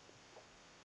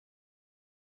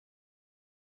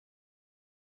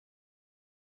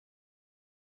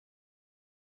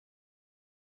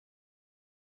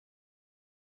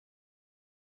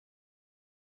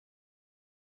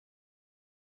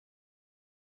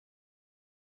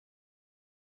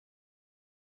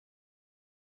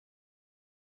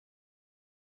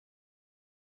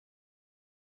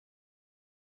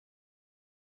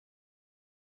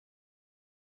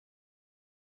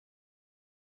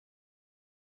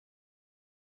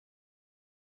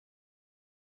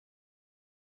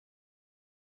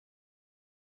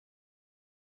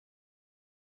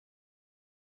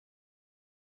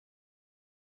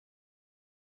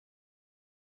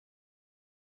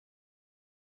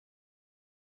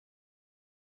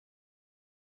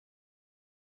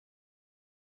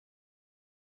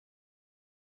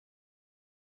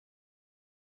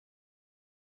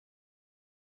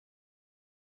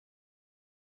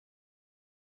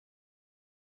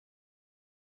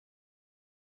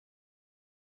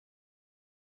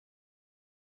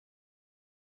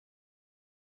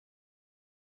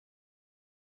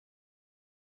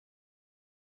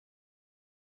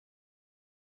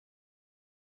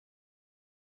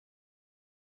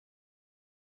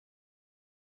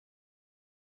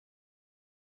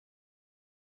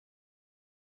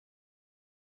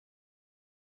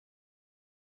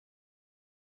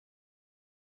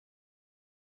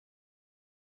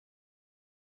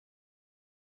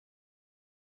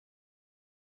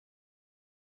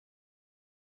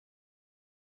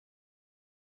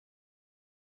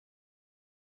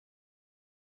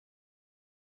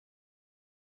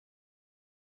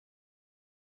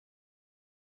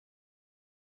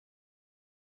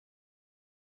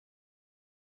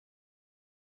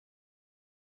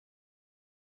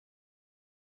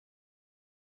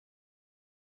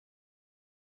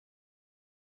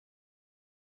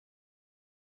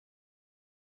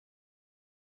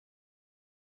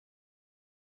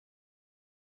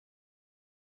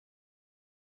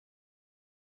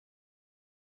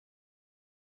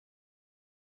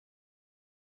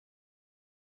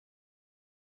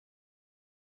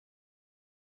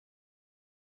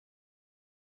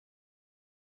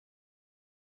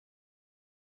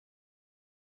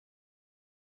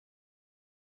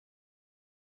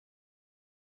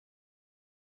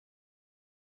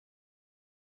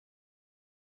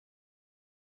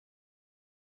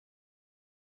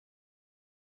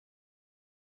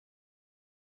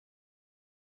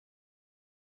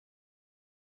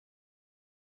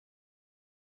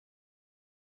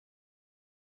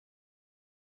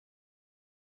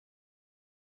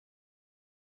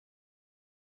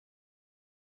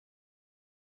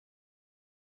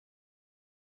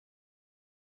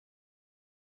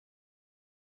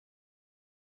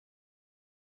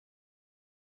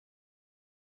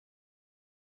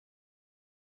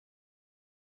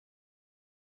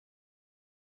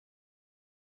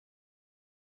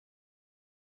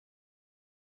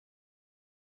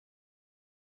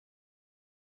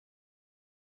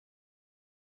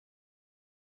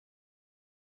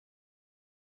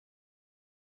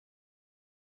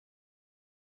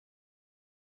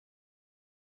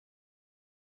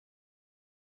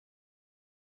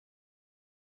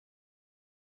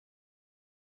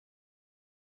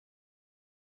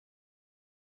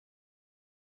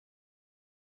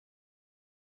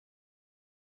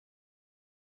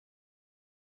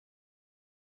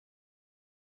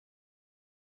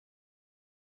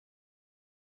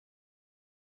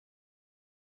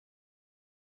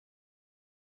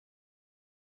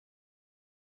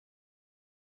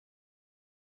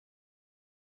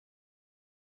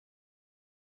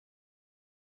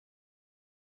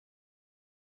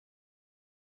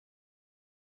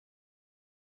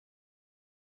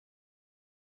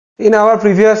 In our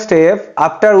previous step,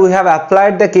 after we have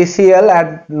applied the KCL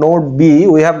at node B,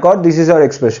 we have got this is our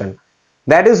expression.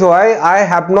 That is why I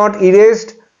have not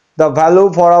erased the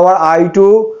value for our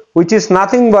I2, which is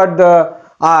nothing but the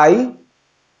I,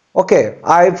 okay,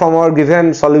 I from our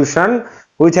given solution,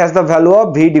 which has the value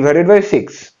of V divided by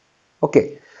 6.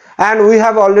 Okay, and we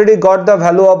have already got the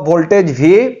value of voltage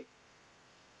V,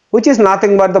 which is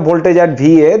nothing but the voltage at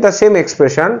VA. The same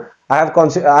expression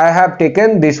I have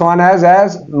taken this one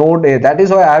as node A. That is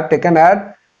why I have taken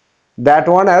that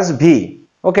one as V.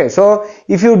 Okay, so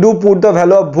if you do put the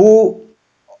value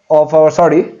of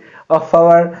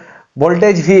our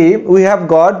voltage V, we have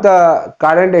got the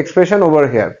current expression over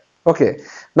here. Okay,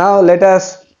 now let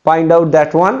us find out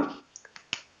that one.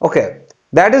 Okay,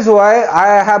 that is why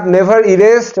I have never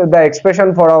erased the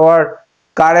expression for our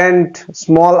current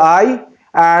small I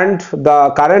and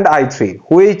the current I3,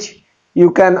 which you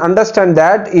can understand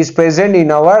that is present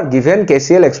in our given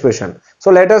KCL expression. So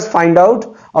let us find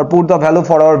out or put the value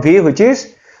for our V, which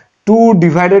is 2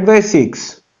 divided by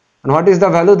 6. And what is the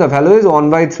value? The value is 1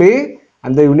 by 3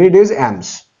 and the unit is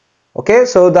amps. Okay,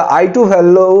 so the I2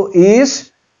 value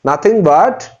is nothing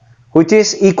but, which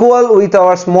is equal with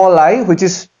our small I, which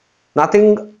is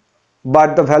nothing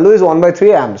but the value is 1 by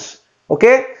 3 amps.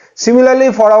 Okay,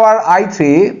 similarly for our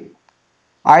I3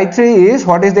 is,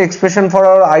 what is the expression for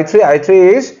our I3? I3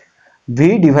 is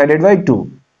V divided by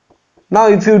 2. Now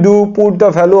if you do put the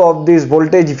value of this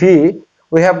voltage V,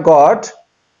 we have got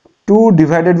 2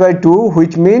 divided by 2,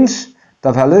 which means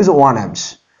the value is 1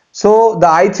 amps. So the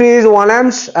I3 is 1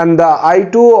 amps and the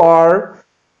I2 or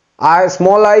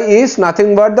small I is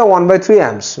nothing but the 1 by 3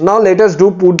 amps. Now let us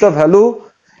do put the value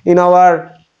in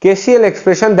our KCL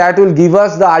expression that will give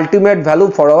us the ultimate value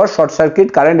for our short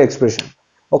circuit current expression.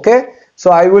 Okay,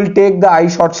 so I will take the I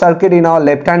short circuit in our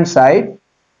left hand side.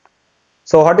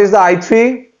 So what is the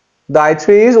I3? The I3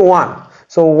 is 1.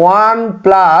 So 1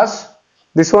 plus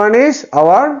this one is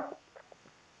our,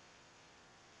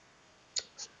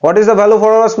 what is the value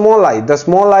for our small I? The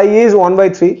small I is 1 by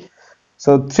 3.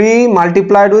 So 3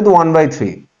 multiplied with 1 by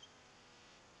 3.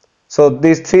 So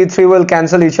these 3 will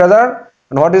cancel each other.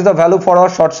 And what is the value for our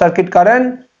short circuit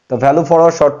current? The value for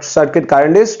our short circuit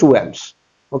current is 2 amps.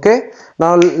 Okay,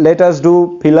 now let us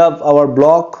fill up our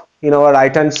block in our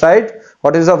right hand side.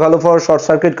 What is the value for our short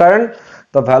circuit current?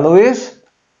 The value is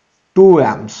 2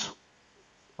 amps.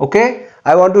 Okay,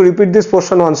 I want to repeat this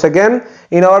portion once again.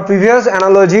 In our previous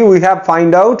analogy, we have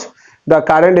find out the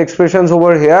current expressions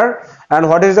over here. And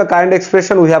what is the current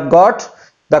expression? We have got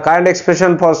the current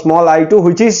expression for small I2,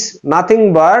 which is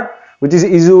nothing but, which is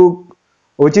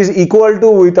equal to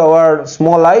with our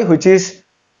small I, which is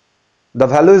the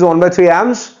value is 1 by 3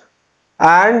 amps,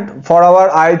 and for our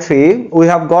I3 we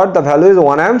have got the value is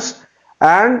 1 amps,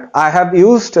 and I have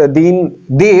used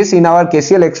this in our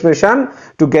KCL expression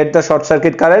to get the short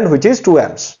circuit current, which is 2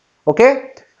 amps.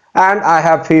 Okay, and I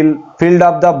have filled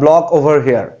up the block over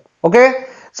here. Okay,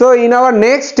 so in our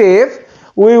next step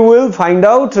we will find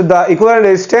out the equivalent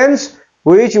resistance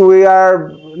which we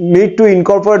need to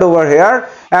incorporate over here,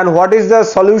 and what is the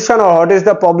solution or what is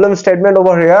the problem statement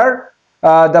over here.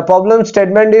 The problem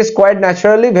statement is quite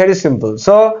naturally very simple.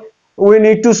 So we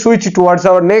need to switch towards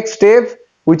our next step,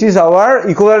 which is our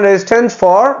equivalent resistance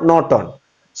for Norton.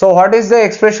 So what is the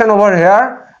expression over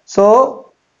here?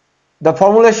 So the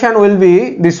formulation will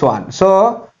be this one.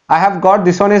 So I have got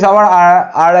this one is our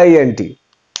RINT.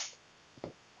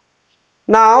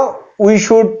 Now we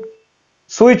should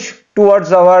switch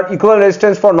towards our equivalent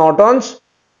resistance for Nortons,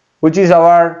 which is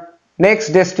our next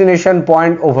destination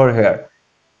point over here.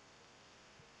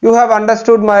 You have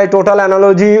understood my total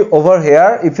analogy over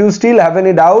here. If you still have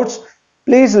any doubts,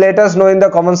 please let us know in the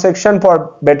comment section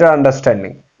for better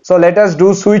understanding. So let us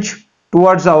switch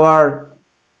towards our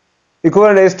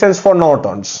equivalent resistance for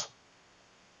Nortons.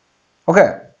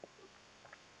 Okay.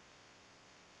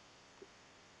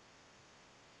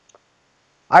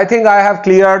 I think I have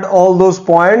cleared all those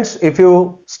points. If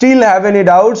you still have any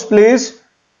doubts, please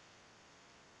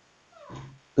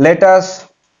let us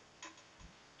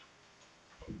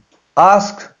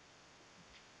ask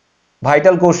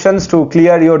vital questions to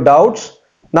clear your doubts.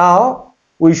 Now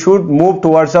we should move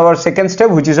towards our second step,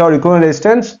 which is our equivalent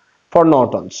resistance for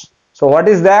Nortons. So what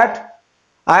is that?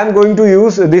 I am going to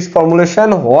use this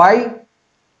formulation. Why?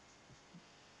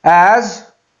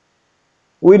 As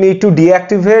we need to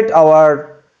deactivate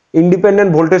our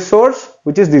independent voltage source,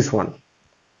 which is this one.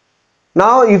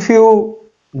 Now if you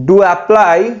do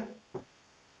apply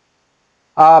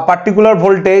a particular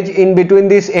voltage in between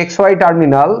this XY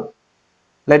terminal,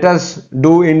 let us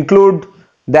include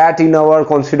that in our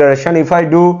consideration. If I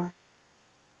do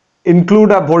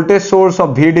include a voltage source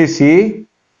of VDC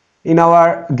in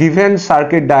our given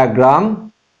circuit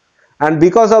diagram, and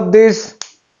because of this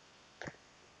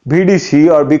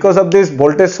VDC or because of this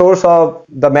voltage source of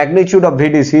the magnitude of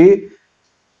VDC,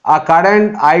 a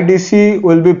current IDC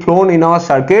will be flown in our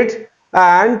circuit,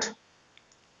 and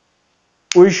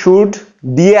we should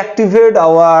deactivate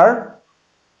our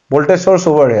voltage source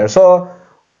over here. So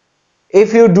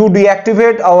if you do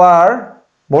deactivate our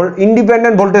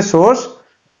independent voltage source,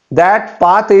 that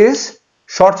path is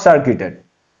short circuited.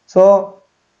 So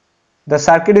the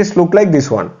circuit is look like this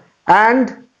one.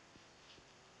 And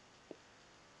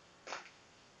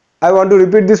I want to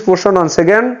repeat this portion once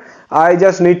again. I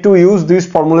just need to use this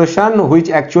formulation which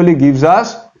actually gives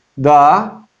us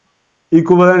the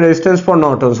equivalent resistance for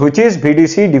Nortons, which is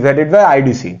VDC divided by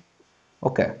IDC.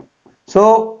 Okay.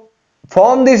 So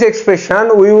from this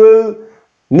expression we will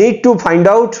need to find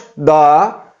out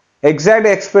the exact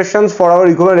expressions for our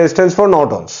equivalent resistance for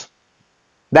Nortons.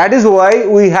 That is why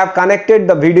we have connected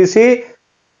the VDC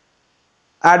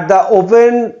at the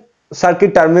open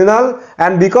circuit terminal,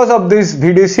 and because of this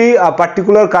VDC a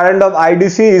particular current of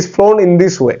IDC is flown in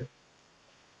this way.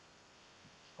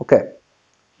 Okay.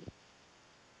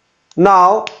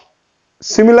 Now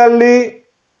similarly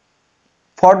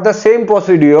for the same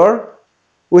procedure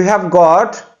we have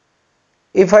got,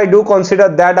 if I do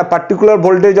consider that a particular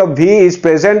voltage of V is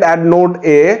present at node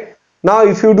A. Now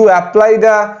if you do apply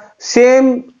the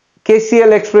same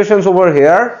KCL expressions over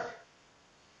here,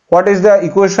 what is the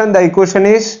equation? The equation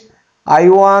is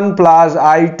I1 plus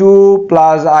I2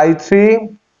 plus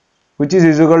I3, which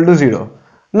is equal to 0.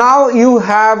 Now you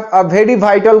have a very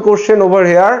vital question over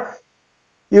here.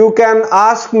 You can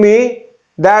ask me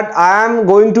that I am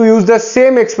going to use the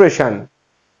same expression.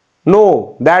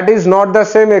 No, that is not the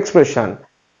same expression.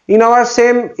 In our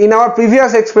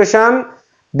previous expression,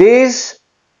 this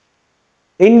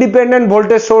independent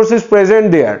voltage source is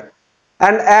present there,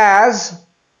 and as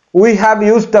we have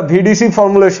used the VDC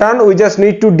formulation, we just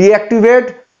need to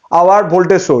deactivate our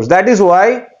voltage source. That is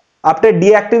why after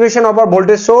deactivation of our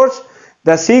voltage source,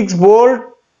 the 6 volt,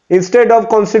 instead of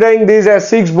considering this as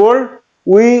 6 volt,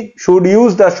 we should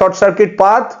use the short circuit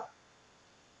path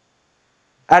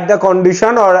at the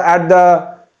condition or at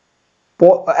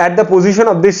the position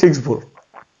of this 6 volt.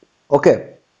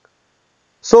 Okay.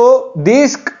 So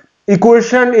this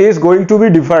equation is going to be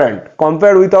different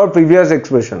compared with our previous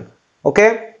expression.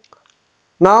 Okay.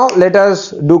 Now let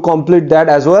us do complete that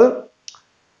as well.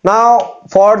 Now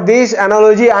for this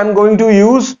analogy I am going to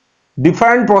use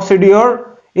different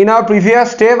procedure. In our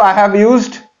previous step I have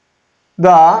used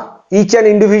the each and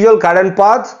individual current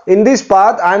path. In this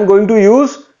path I am going to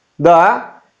use the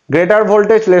greater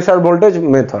voltage lesser voltage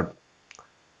method.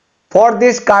 For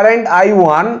this current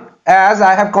I1, as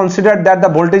I have considered that the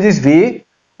voltage is V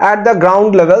at the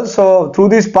ground level, so through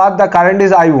this path the current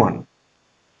is I1.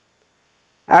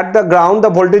 At the ground the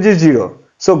voltage is 0.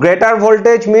 So greater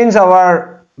voltage means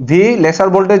our V, lesser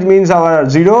voltage means our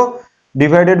 0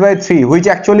 divided by 3, which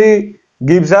actually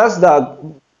gives us the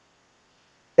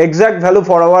exact value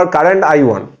for our current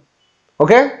I1.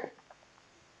 Okay.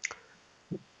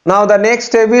 Now the next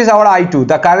step is our I2,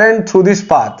 the current through this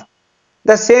path.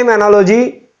 The same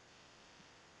analogy,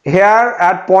 here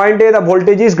at point A the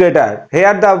voltage is greater,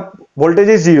 here the voltage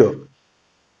is 0.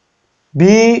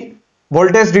 V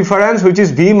voltage difference, which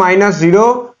is V minus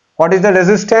 0, what is the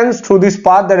resistance through this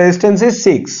path? The resistance is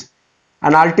 6,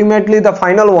 and ultimately the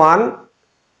final one,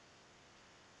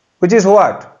 which is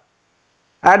what?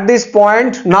 At this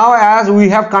point, now as we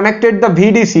have connected the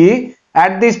VDC,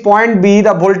 at this point B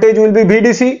the voltage will be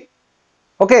VDC.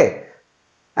 Okay,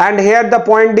 and here the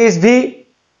point is V,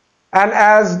 and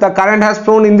as the current has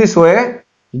flown in this way,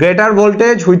 greater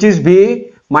voltage, which is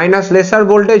V, minus lesser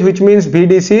voltage, which means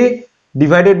VDC,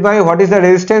 divided by what is the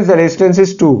resistance? The resistance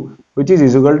is 2, which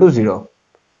is equal to 0.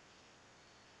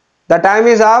 The time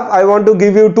is up. I want to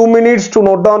give you 2 minutes to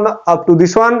note down up to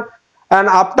this one, and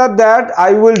after that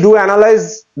I will do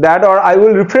analyze that, or I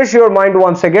will refresh your mind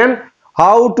once again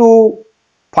how to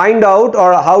find out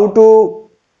or how to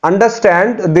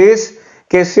understand these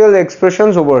KCL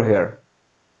expressions over here.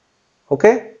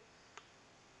 Okay,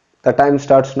 the time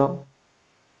starts now.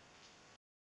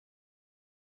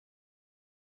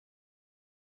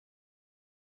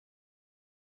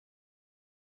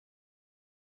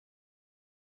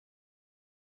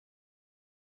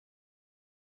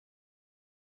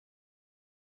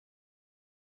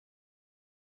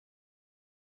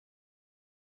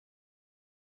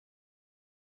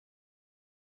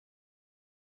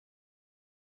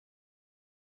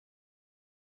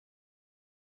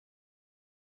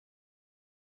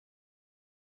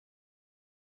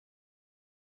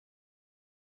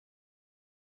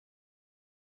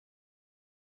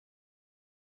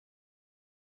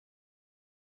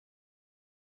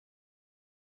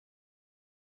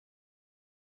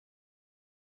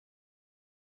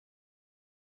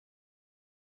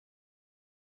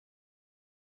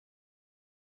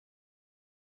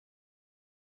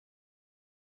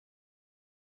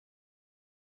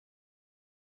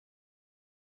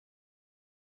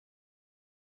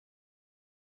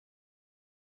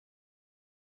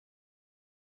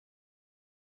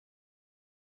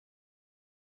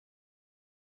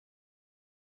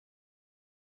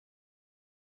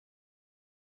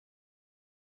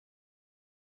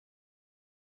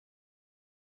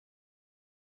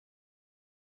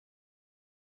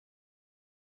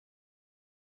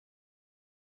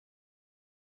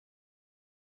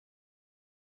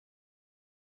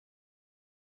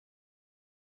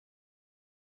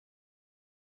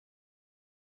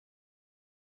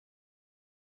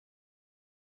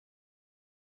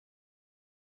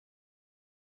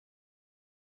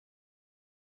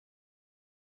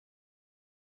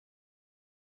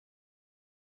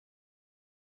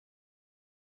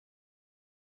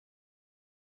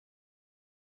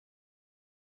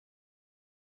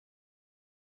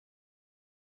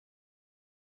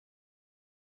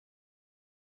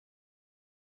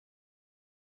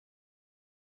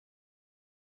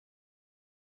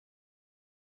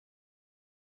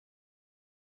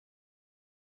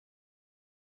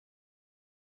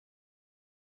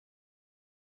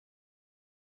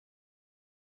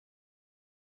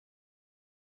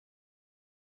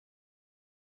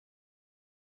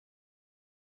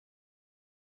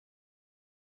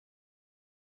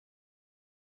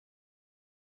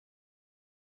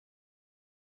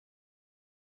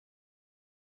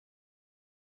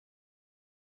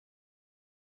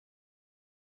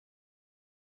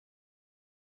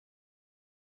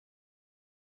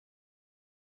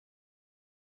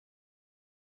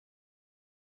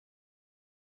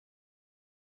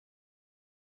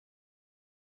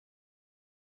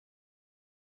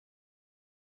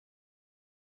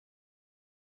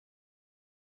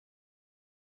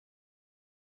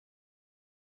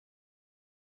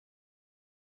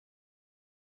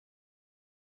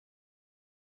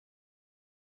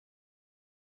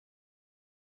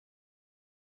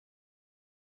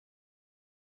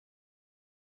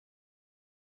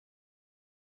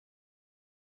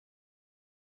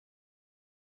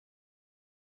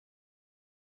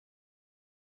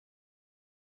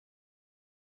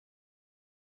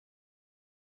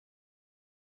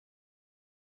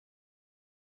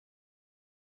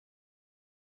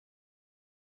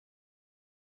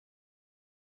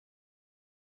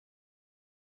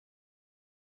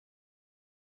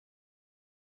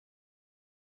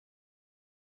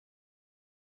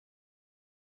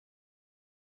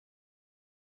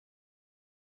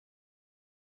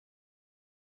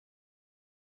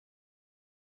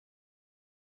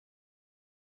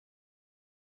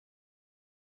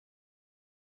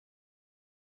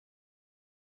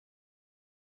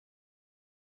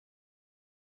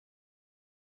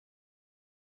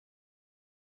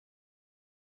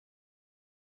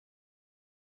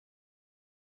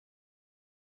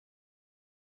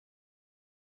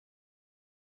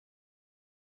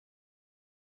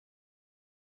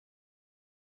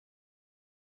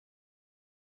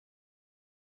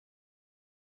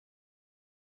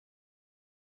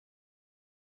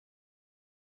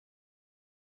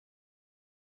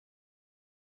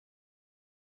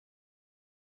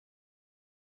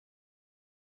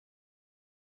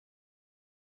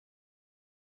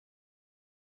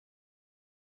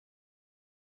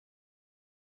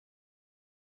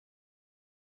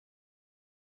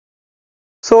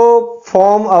 So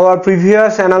from our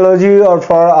previous analogy or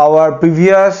for our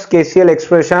previous KCL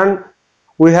expression,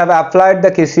 we have applied the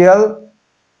KCL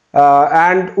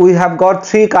and we have got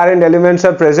three current elements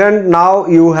are present. Now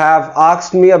you have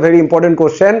asked me a very important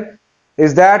question,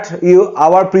 is that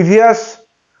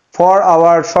for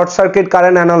our short circuit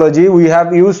current analogy we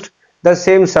have used the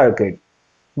same circuit,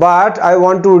 but I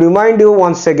want to remind you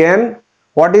once again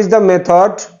what is the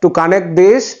method to connect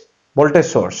this voltage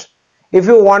source. If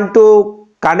you want to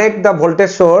connect the voltage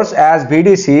source as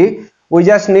VDC, we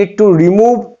just need to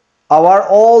remove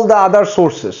all the other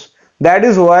sources. That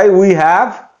is why we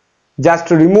have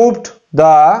just removed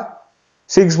the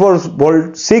 6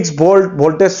 volt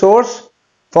voltage source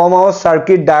from our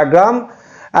circuit diagram,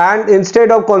 and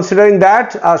instead of considering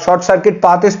that, a short circuit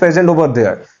path is present over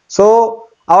there. So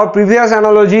our previous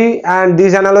analogy and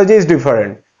this analogy is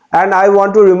different, and I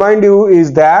want to remind you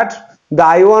is that the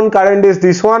I1 current is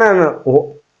this one,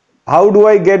 and how do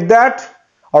I get that,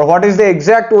 or what is the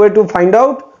exact way to find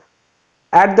out?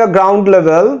 At the ground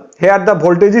level, here the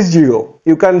voltage is 0,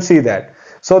 you can see that.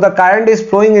 So the current is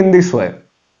flowing in this way.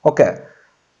 Okay,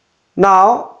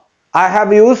 now I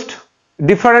have used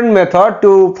different method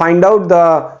to find out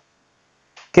the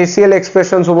KCL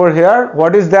expressions over here.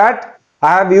 What is that?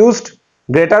 I have used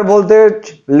greater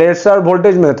voltage lesser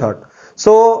voltage method.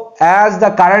 So as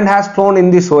the current has flown in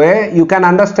this way, you can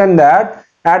understand that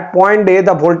at point A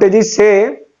the voltage is,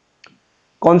 say,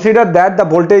 consider that the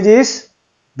voltage is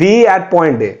V at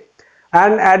point A,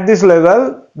 and at this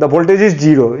level the voltage is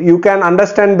 0. You can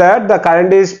understand that the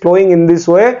current is flowing in this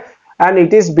way and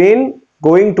it is been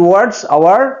going towards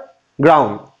our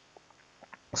ground.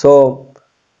 So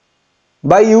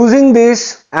by using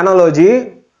this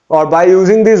analogy, or by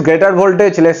using this greater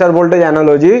voltage lesser voltage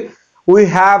analogy, we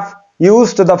have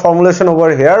used the formulation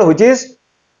over here, which is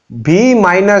V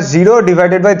minus 0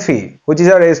 divided by 3, which is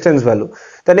our resistance value.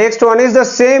 The next one is the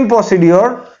same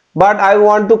procedure, but I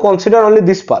want to consider only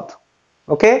this path.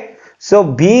 Okay, so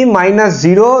V minus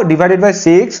 0 divided by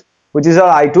 6, which is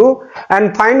our I2,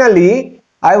 and finally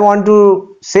I want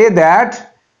to say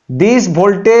that this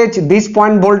voltage, this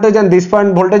point voltage and this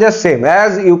point voltage are same.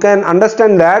 As you can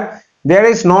understand that there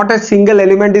is not a single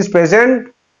element is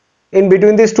present in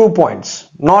between these 2 points,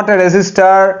 not a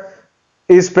resistor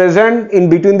is present in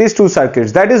between these 2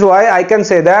 circuits. That is why I can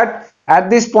say that at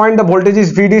this point the voltage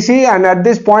is VDC, and at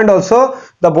this point also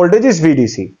the voltage is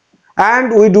VDC.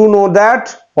 And we do know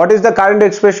that what is the current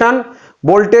expression?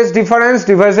 Voltage difference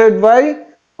divided by,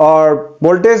 or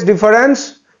voltage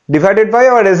difference divided by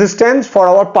our resistance for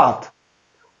our path.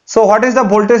 So what is the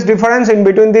voltage difference in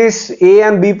between this A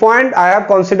and B point? I have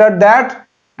considered that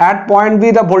at point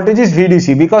B the voltage is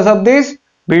VDC because of this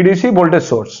VDC voltage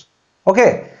source.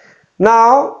 Okay,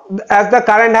 now as the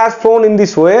current has flown in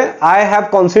this way, I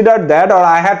have considered that, or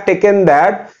I have taken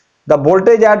that the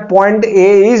voltage at point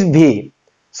A is V.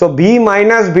 So V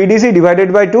minus VDC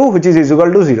divided by 2, which is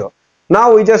equal to 0.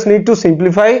 Now we just need to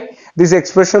simplify this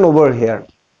expression over here.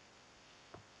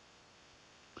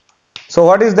 So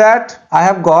what is that? I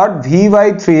have got V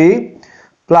by 3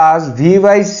 plus V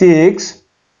by 6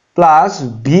 plus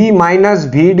V minus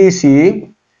VDC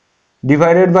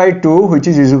divided by 2, which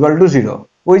is equal to 0.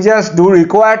 We just do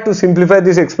require to simplify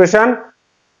this expression.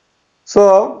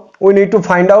 So we need to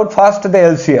find out first the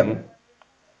LCM.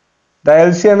 The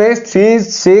LCM is 3,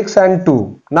 6 and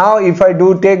 2. Now if I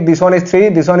do take this one is 3,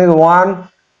 this one is 1,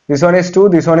 this one is 2,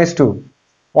 this one is 2.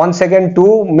 1 second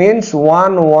 2 means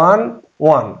 1, 1,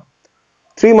 1.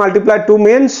 3 multiplied 2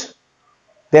 means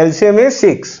the LCM is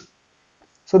 6.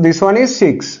 So this one is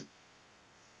 6.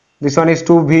 This one is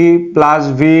 2V plus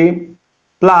V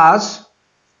plus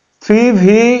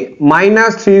 3V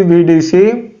minus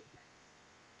 3VDC,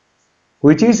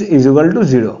 which is equal to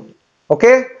 0.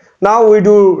 Okay. Now we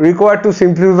do require to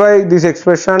simplify this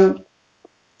expression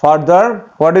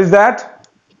further. What is that?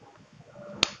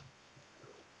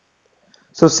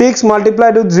 So 6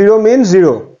 multiplied with 0 means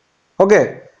 0.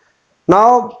 Okay.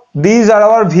 Now these are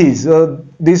our V's.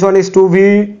 This one is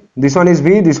 2V, this one is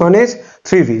V, this one is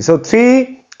 3V. So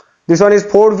 3, this one is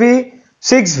 4V,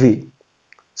 6V.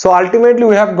 So ultimately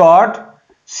we have got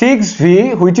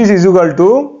 6V, which is equal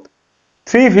to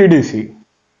 3VDC.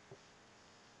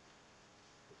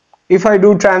 If I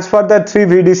do transfer that 3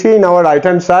 VDC in our right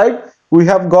hand side, we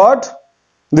have got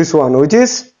this one, which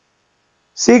is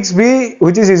 6V,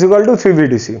 which is equal to 3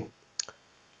 VDC.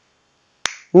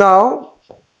 Now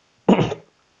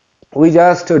we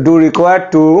just do require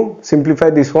to simplify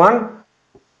this one.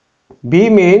 B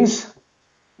means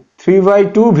 3 by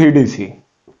 2 VDC,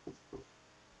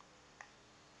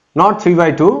 not 3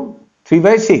 by 2, 3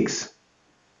 by 6.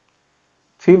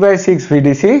 3 by 6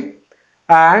 VDC,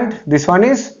 and this one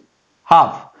is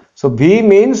half. So V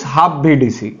means half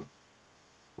VDC,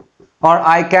 or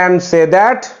I can say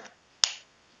that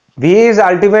V is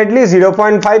ultimately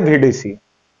 0.5 VDC.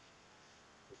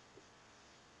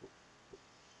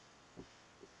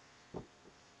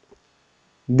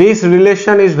 This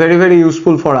relation is very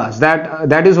useful for us.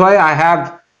 That is why I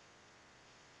have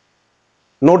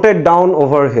noted down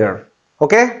over here.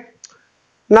 Okay.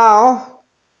 Now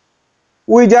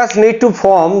we just need to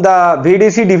form the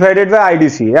VDC divided by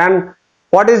IDC, and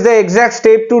what is the exact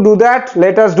step to do that?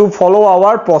 Let us follow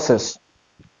our process.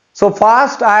 So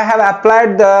first I have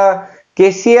applied the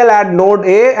KCL at node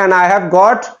A, and I have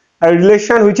got a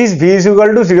relation which is V is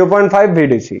equal to 0.5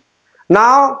 VDC.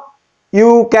 Now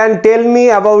you can tell me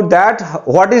about that.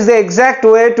 What is the exact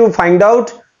way to find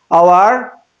out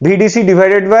our VDC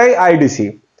divided by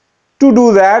IDC? To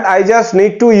do that, I just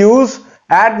need to use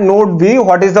at node B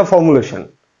what is the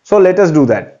formulation. So let us do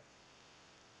that.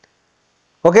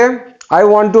 Okay, I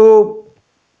want to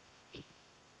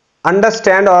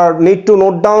understand or need to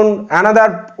note down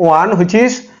another one, which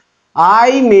is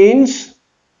I means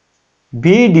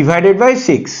B divided by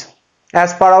 6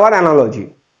 as per our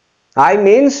analogy. I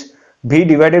means B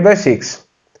divided by 6.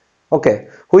 Okay,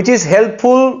 which is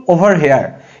helpful over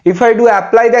here. If I do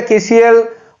apply the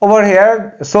KCL over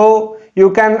here, so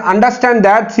you can understand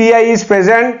that 3i is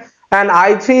present and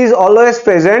I3 is always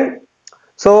present.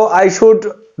 So I should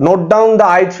note down the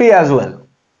I3 as well.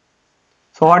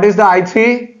 So what is the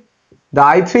I3? The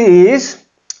I3 is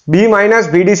B minus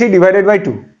VDC divided by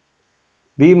 2.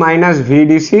 B minus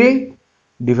VDC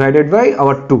divided by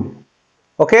our 2.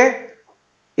 Okay.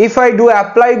 If I do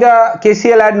apply the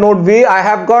KCL at node B, I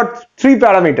have got 3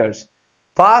 parameters.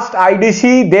 First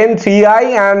IDC, then 3i,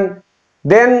 and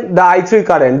then the I3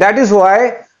 current. That is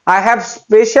why I have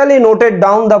specially noted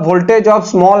down the voltage of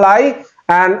small I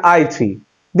and I3.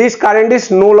 This current is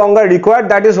no longer required.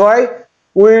 That is why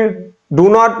we do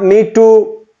not need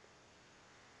to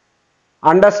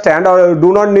understand or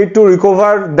do not need to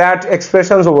recover that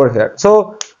expressions over here.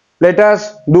 So let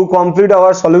us complete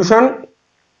our solution.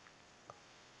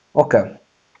 Okay.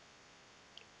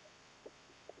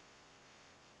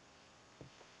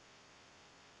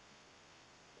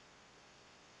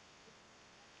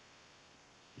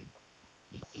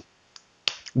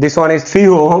 This one is 3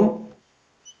 ohm.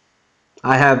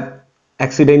 I have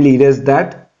accidentally erased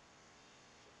that.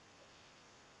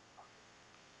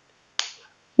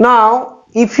 Now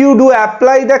if you do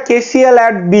apply the KCL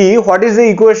at B, what is the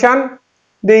equation?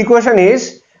 The equation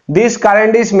is this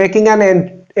current is making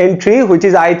an entry which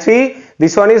is I3,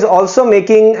 this one is also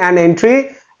making an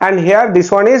entry, and here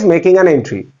this one is making an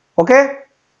entry. Okay,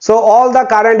 so all the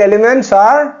current elements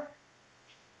are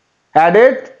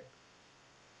added.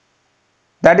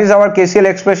 That is our KCL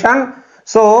expression.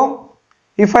 So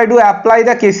if I do apply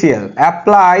the KCL,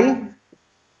 apply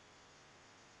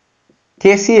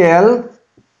KCL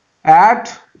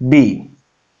at B,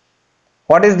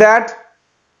 what is that?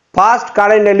 First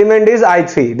current element is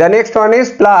I3, the next one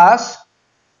is plus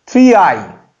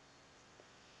 3i,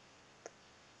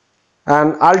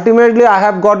 and ultimately I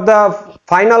have got the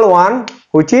final one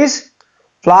which is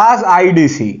plus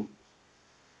IDC,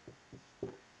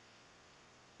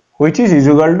 which is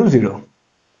equal to 0.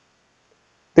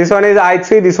 This one is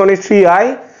I3, this one is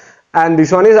 3i, and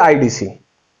this one is IDC.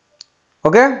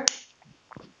 Okay.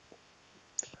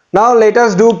 Now let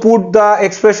us put the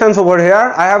expressions over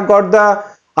here. I have got the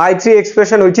I3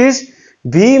 expression which is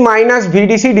V minus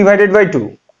VDC divided by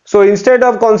 2. So instead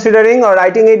of considering or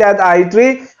writing it as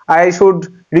I3, I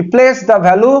should replace the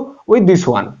value with this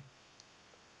one.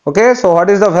 Okay, so what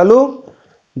is the value?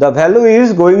 The value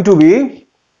is going to be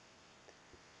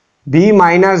V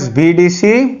minus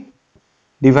VDC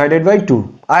divided by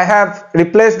 2. I have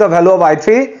replaced the value of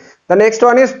I3. The next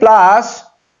one is plus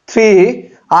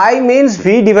 3. I means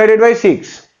V divided by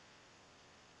 6.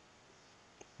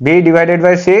 V divided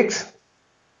by 6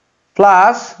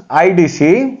 plus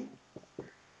IDC,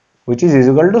 which is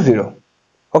equal to 0.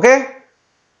 Okay.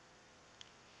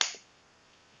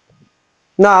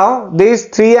 Now these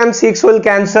 3 and 6 will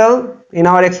cancel in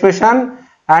our expression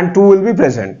and 2 will be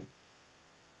present.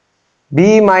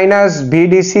 B minus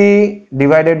VDC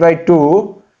divided by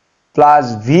 2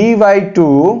 plus V by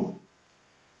 2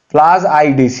 plus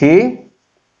IDC,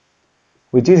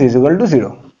 which is equal to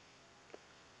 0.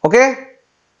 Okay.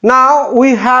 Now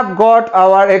we have got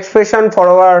our expression for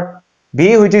our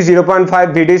V, which is 0.5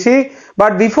 VDC.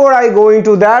 But before I go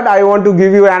into that, I want to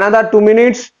give you another 2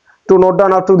 minutes to note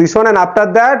down up to this one, and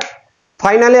after that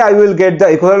finally I will get the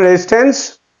equivalent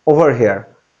resistance over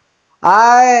here.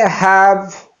 I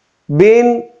have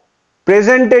been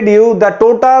presented you the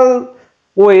total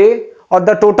way or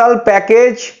the total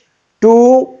package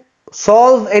to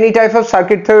solve any type of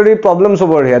circuit theory problems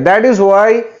over here. That is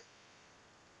why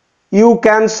you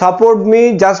can support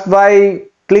me just by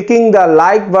clicking the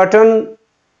like button,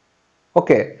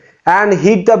 okay, and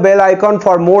hit the bell icon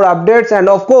for more updates. And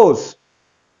of course,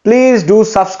 please do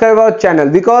subscribe our channel,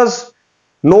 because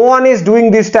no one is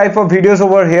doing this type of videos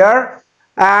over here,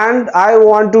 and I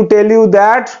want to tell you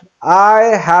that I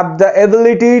have the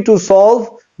ability to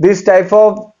solve this type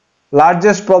of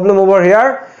largest problem over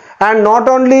here. And not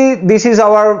only this is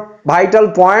our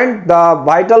vital point, the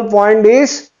vital point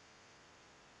is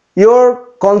your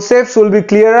concepts will be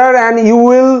clearer and you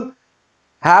will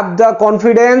have the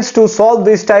confidence to solve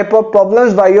this type of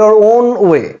problems by your own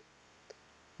way.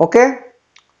 Okay,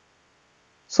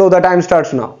 so the time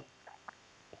starts now.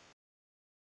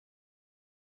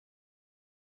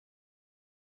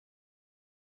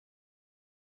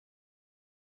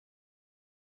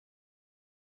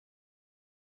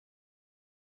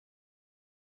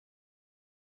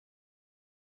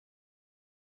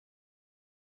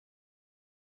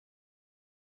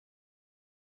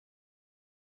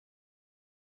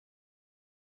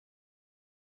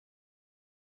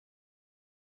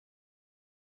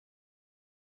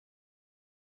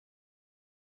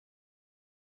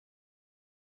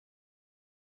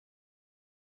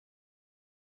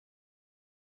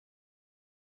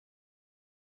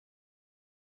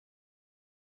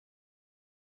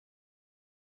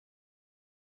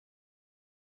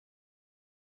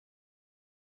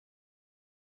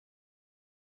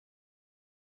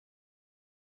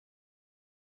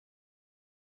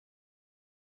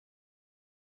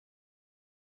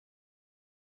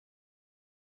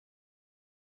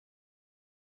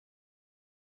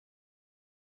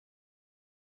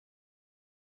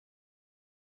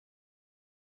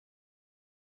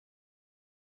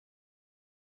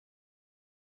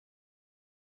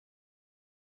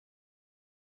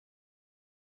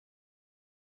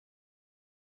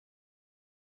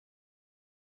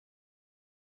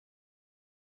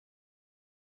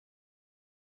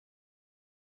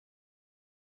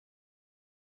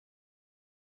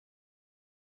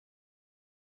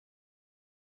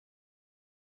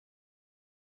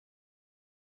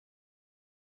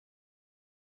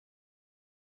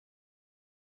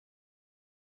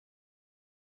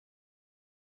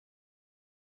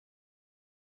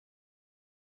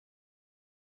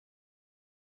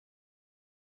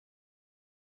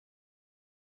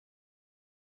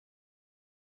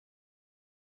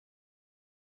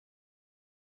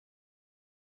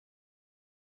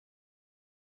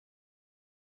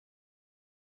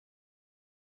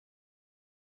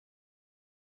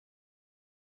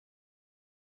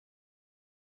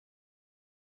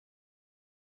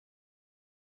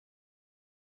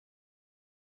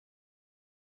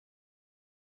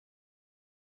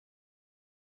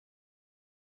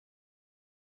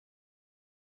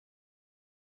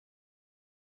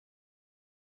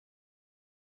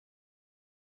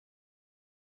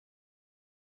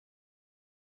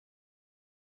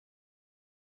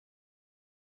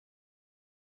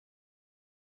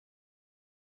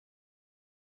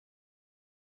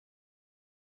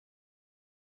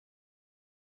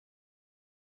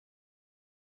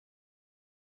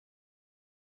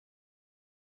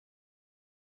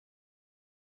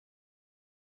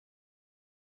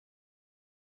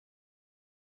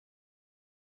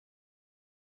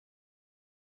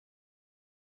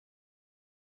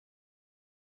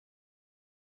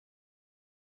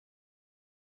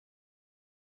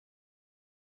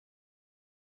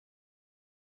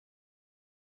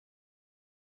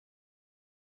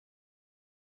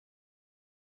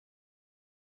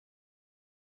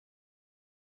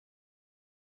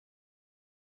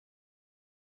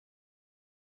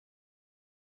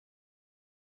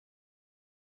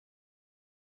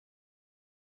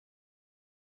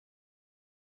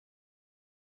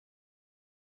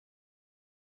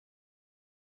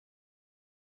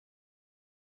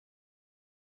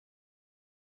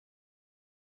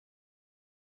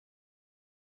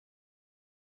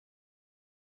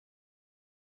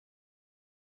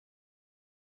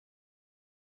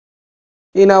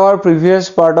 In our previous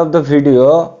part of the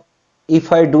video,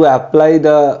 if I do apply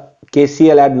the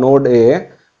KCL at node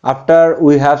A, after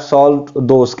we have solved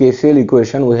those KCL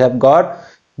equation, we have got,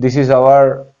 this is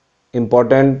our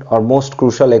important or most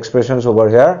crucial expressions over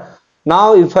here.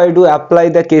 Now if I do apply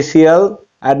the KCL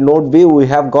at node B, we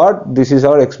have got, this is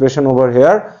our expression over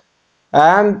here,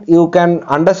 and you can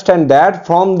understand that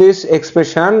from this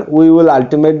expression we will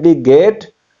ultimately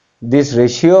get this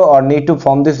ratio, or need to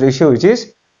form this ratio, which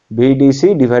is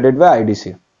VDC divided by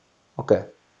IDC. Okay.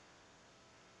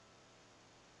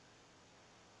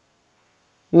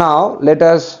 Now let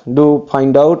us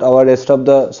find out our rest of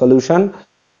the solution.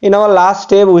 In our last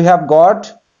step we have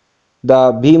got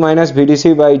the V minus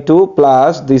VDC by 2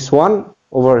 plus this one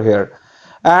over here,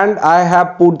 and I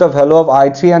have put the value of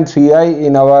I3 and 3i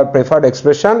in our preferred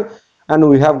expression, and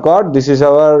we have got this is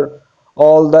our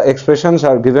all the expressions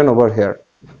are given over here.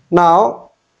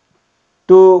 Now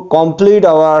to complete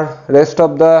our rest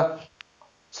of the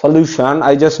solution,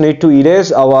 I just need to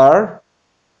erase our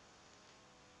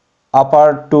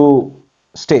upper two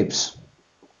steps.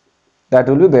 That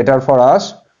will be better for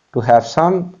us to have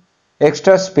some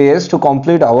extra space to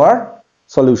complete our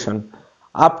solution.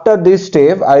 After this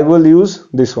step I will use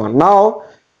this one. Now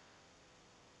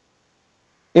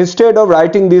instead of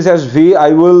writing this as V, I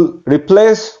will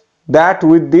replace that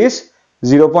with this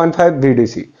 0.5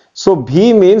 VDC. So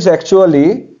V means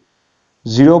actually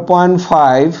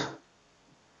 0.5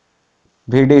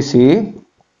 VDC,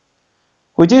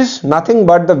 which is nothing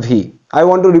but the V. I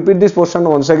want to repeat this portion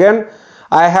once again.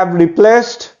 I have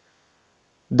replaced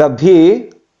the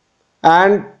V,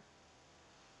 and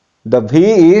the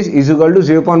V is equal to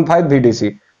 0.5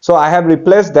 VDC. So I have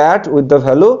replaced that with the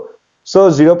value. So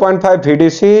 0.5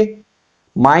 VDC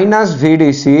minus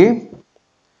VDC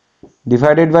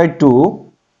divided by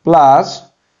 2 plus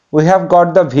we have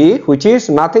got the V, which is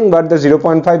nothing but the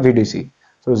 0.5 VDC.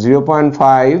 So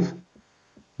 0.5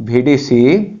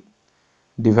 VDC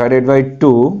divided by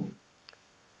 2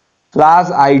 plus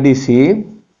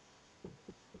IDC,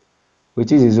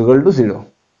 which is equal to 0.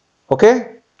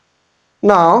 Okay.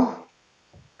 Now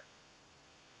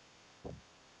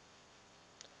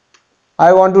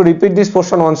I want to repeat this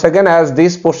portion once again, as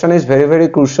this portion is very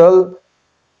crucial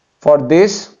for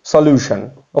this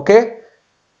solution. Okay.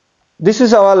 This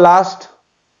is our last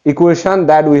equation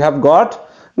that we have got.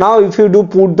 Now if you do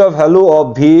put the value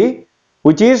of V,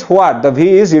 which is what? The V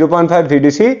is 0.5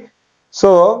 VDC.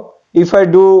 So if I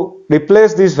do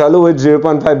replace this value with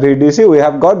 0.5 VDC, we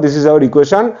have got this is our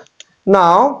equation.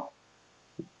 Now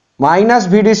minus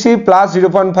VDC plus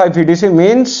 0.5 VDC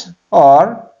means,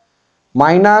 or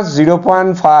minus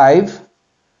 0.5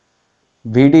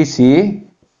 VDC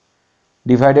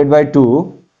divided by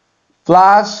 2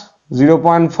 plus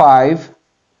 0.5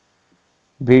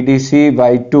 VDC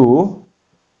by 2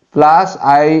 plus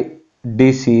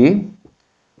IDC,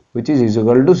 which is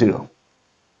equal to 0.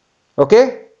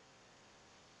 Okay.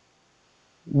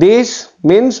 This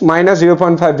means minus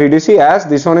 0.5 VDC, as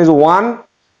this one is 1,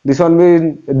 this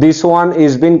one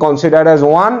is been considered as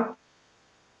 1,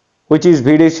 which is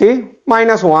VDC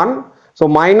minus 1. So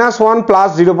minus 1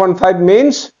 plus 0.5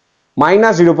 means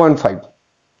minus 0.5.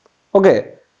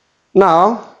 Okay.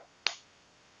 Now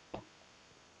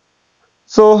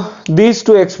so these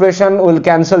two expressions will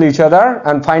cancel each other,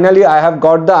 and finally I have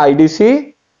got the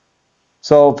IDC.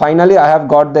 So finally I have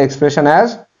got the expression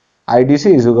as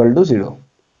IDC is equal to 0.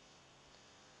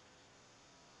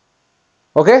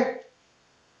 Okay.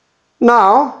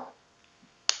 Now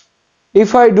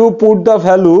if I do put the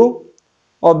value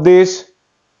of this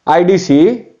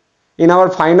IDC in our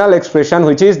final expression,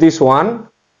 which is this one,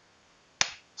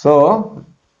 so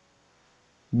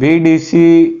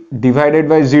VDC divided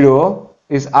by 0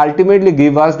 is ultimately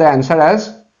give us the answer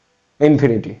as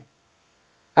infinity,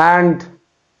 and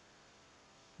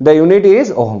the unit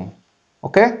is ohm.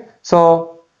 Okay.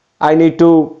 So I need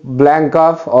to blank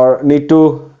off, or need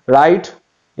to write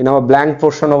in our blank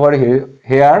portion over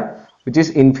here, which is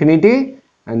infinity,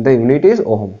 and the unit is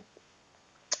ohm.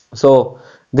 So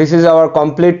this is our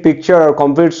complete picture or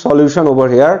complete solution over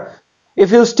here.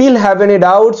 If you still have any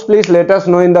doubts, please let us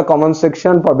know in the comment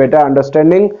section for better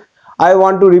understanding. I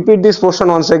want to repeat this portion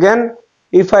once again.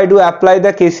 If I do apply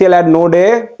the KCL at node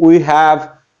A, we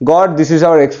have got this is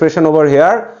our expression over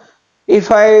here.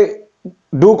 If I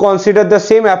do consider the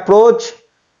same approach,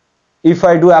 if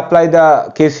I do apply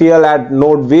the KCL at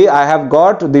node B, I have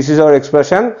got this is our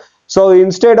expression. So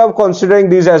instead of considering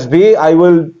this as B, I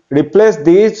will replace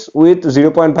this with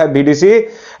 0.5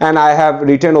 VDC, and I have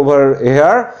written over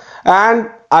here, and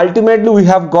ultimately we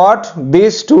have got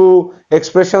these two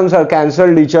expressions are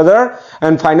cancelled each other,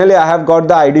 and finally I have got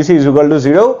the IDC is equal to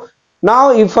 0.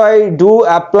 Now if I do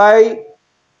apply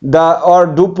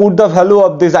do put the value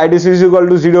of this IDC is equal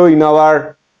to 0 in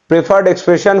our preferred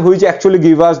expression, which actually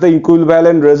give us the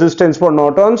equivalent resistance for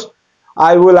Norton's,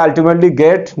 I will ultimately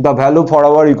get the value for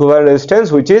our equivalent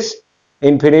resistance, which is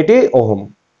infinity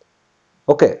ohm.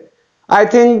 Okay. I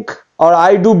think, or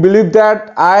I do believe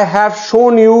that I have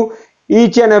shown you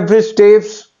each and every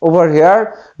steps over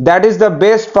here. That is the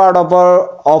best part of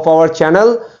our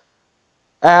channel,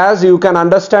 as you can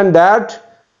understand that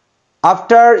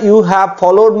after you have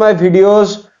followed my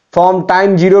videos from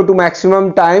time 0 to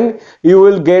maximum time, you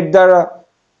will get the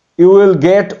you will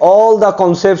get all the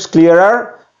concepts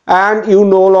clearer, and you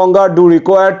no longer do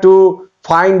require to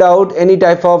find out any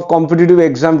type of competitive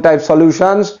exam type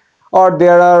solutions, or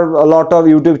there are a lot of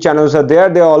YouTube channels are there,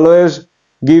 they always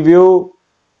give you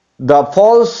the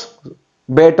false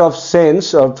bet of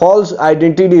sense or false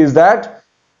identity, is that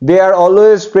they are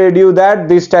always spread you that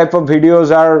this type of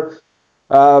videos are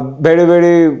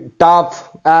very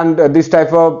tough, and this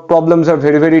type of problems are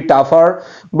very tougher.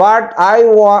 But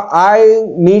I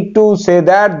need to say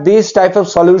that these type of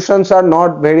solutions are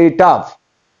not very tough.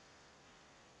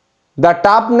 The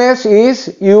toughness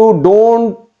is you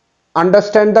don't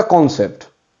understand the concept.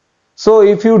 So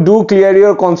if you do clear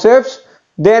your concepts,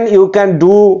 then you can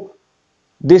do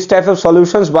this type of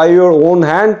solutions by your own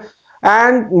hand.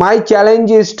 And my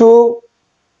challenge is to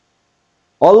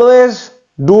always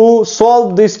do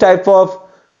solve this type of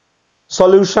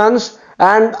solutions,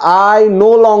 and I no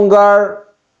longer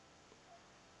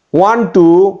want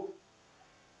to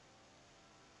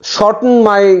shorten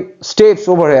my steps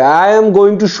over here. I am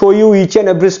going to show you each and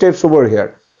every steps over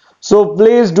here. So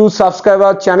please do subscribe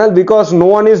our channel, because no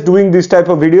one is doing this type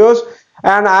of videos,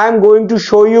 and I am going to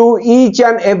show you each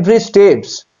and every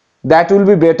steps that will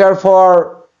be better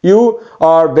for you,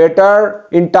 or better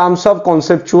in terms of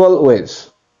conceptual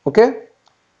ways. Okay,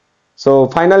 so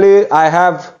finally I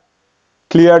have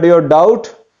cleared your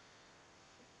doubt.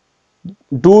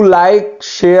 Do like,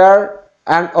 share,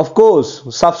 and of course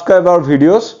subscribe our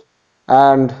videos.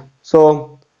 And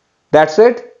so that's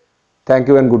it. Thank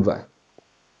you and goodbye.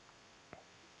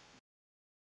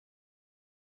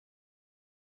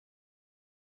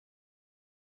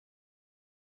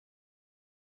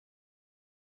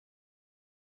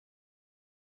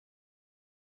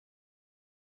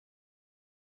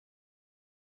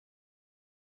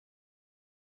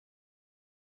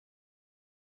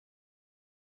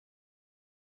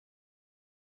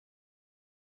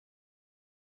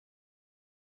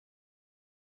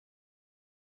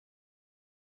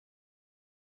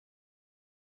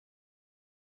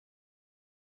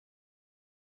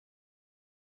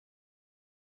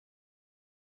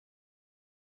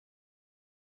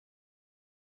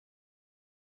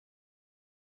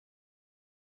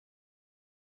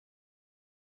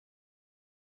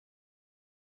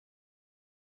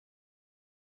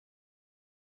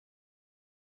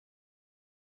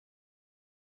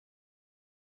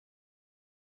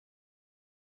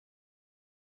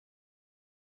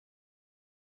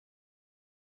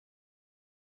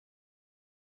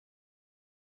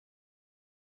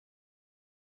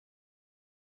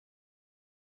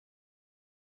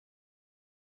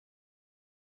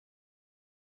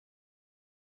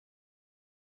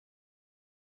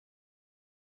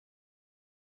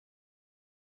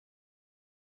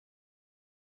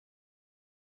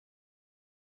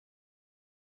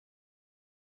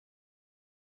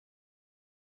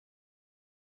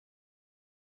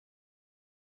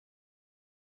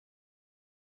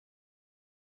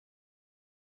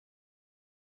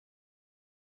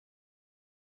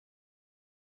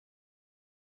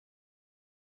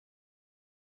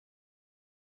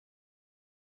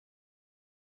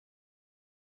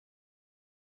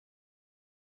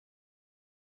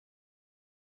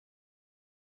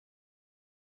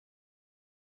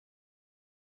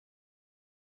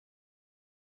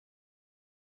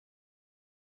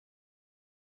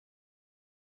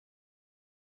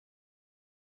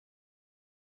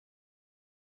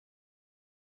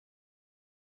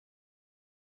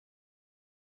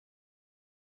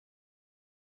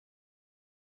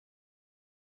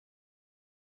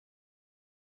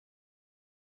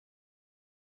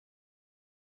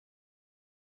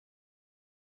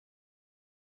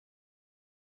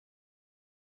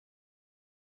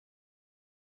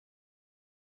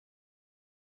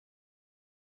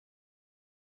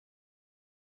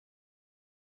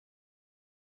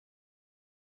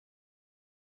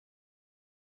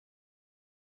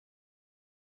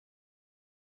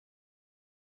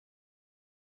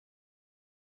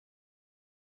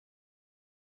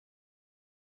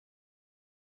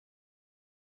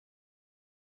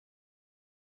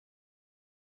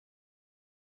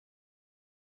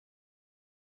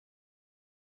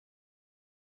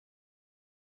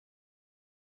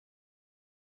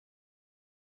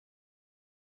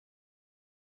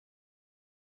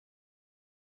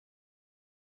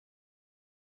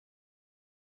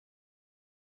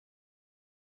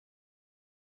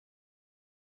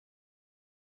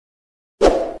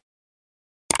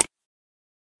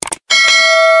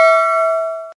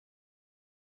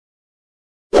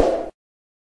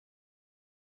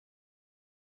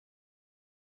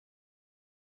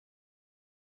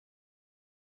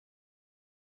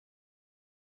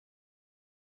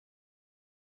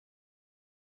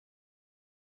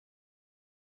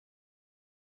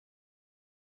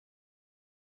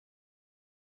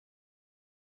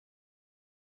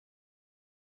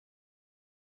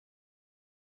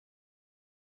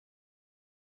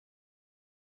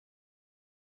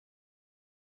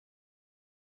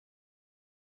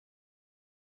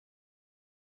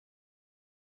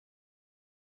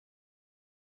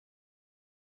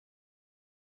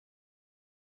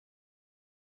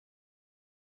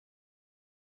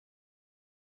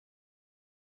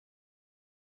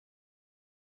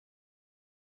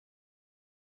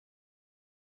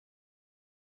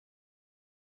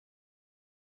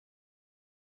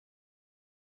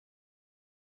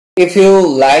 If you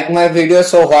like my video,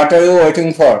 so what are you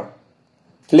waiting for?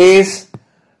 Please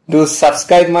do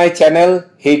subscribe my channel,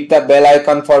 hit the bell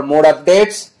icon for more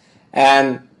updates,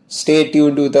 and stay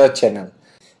tuned to the channel.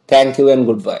 Thank you and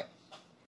goodbye.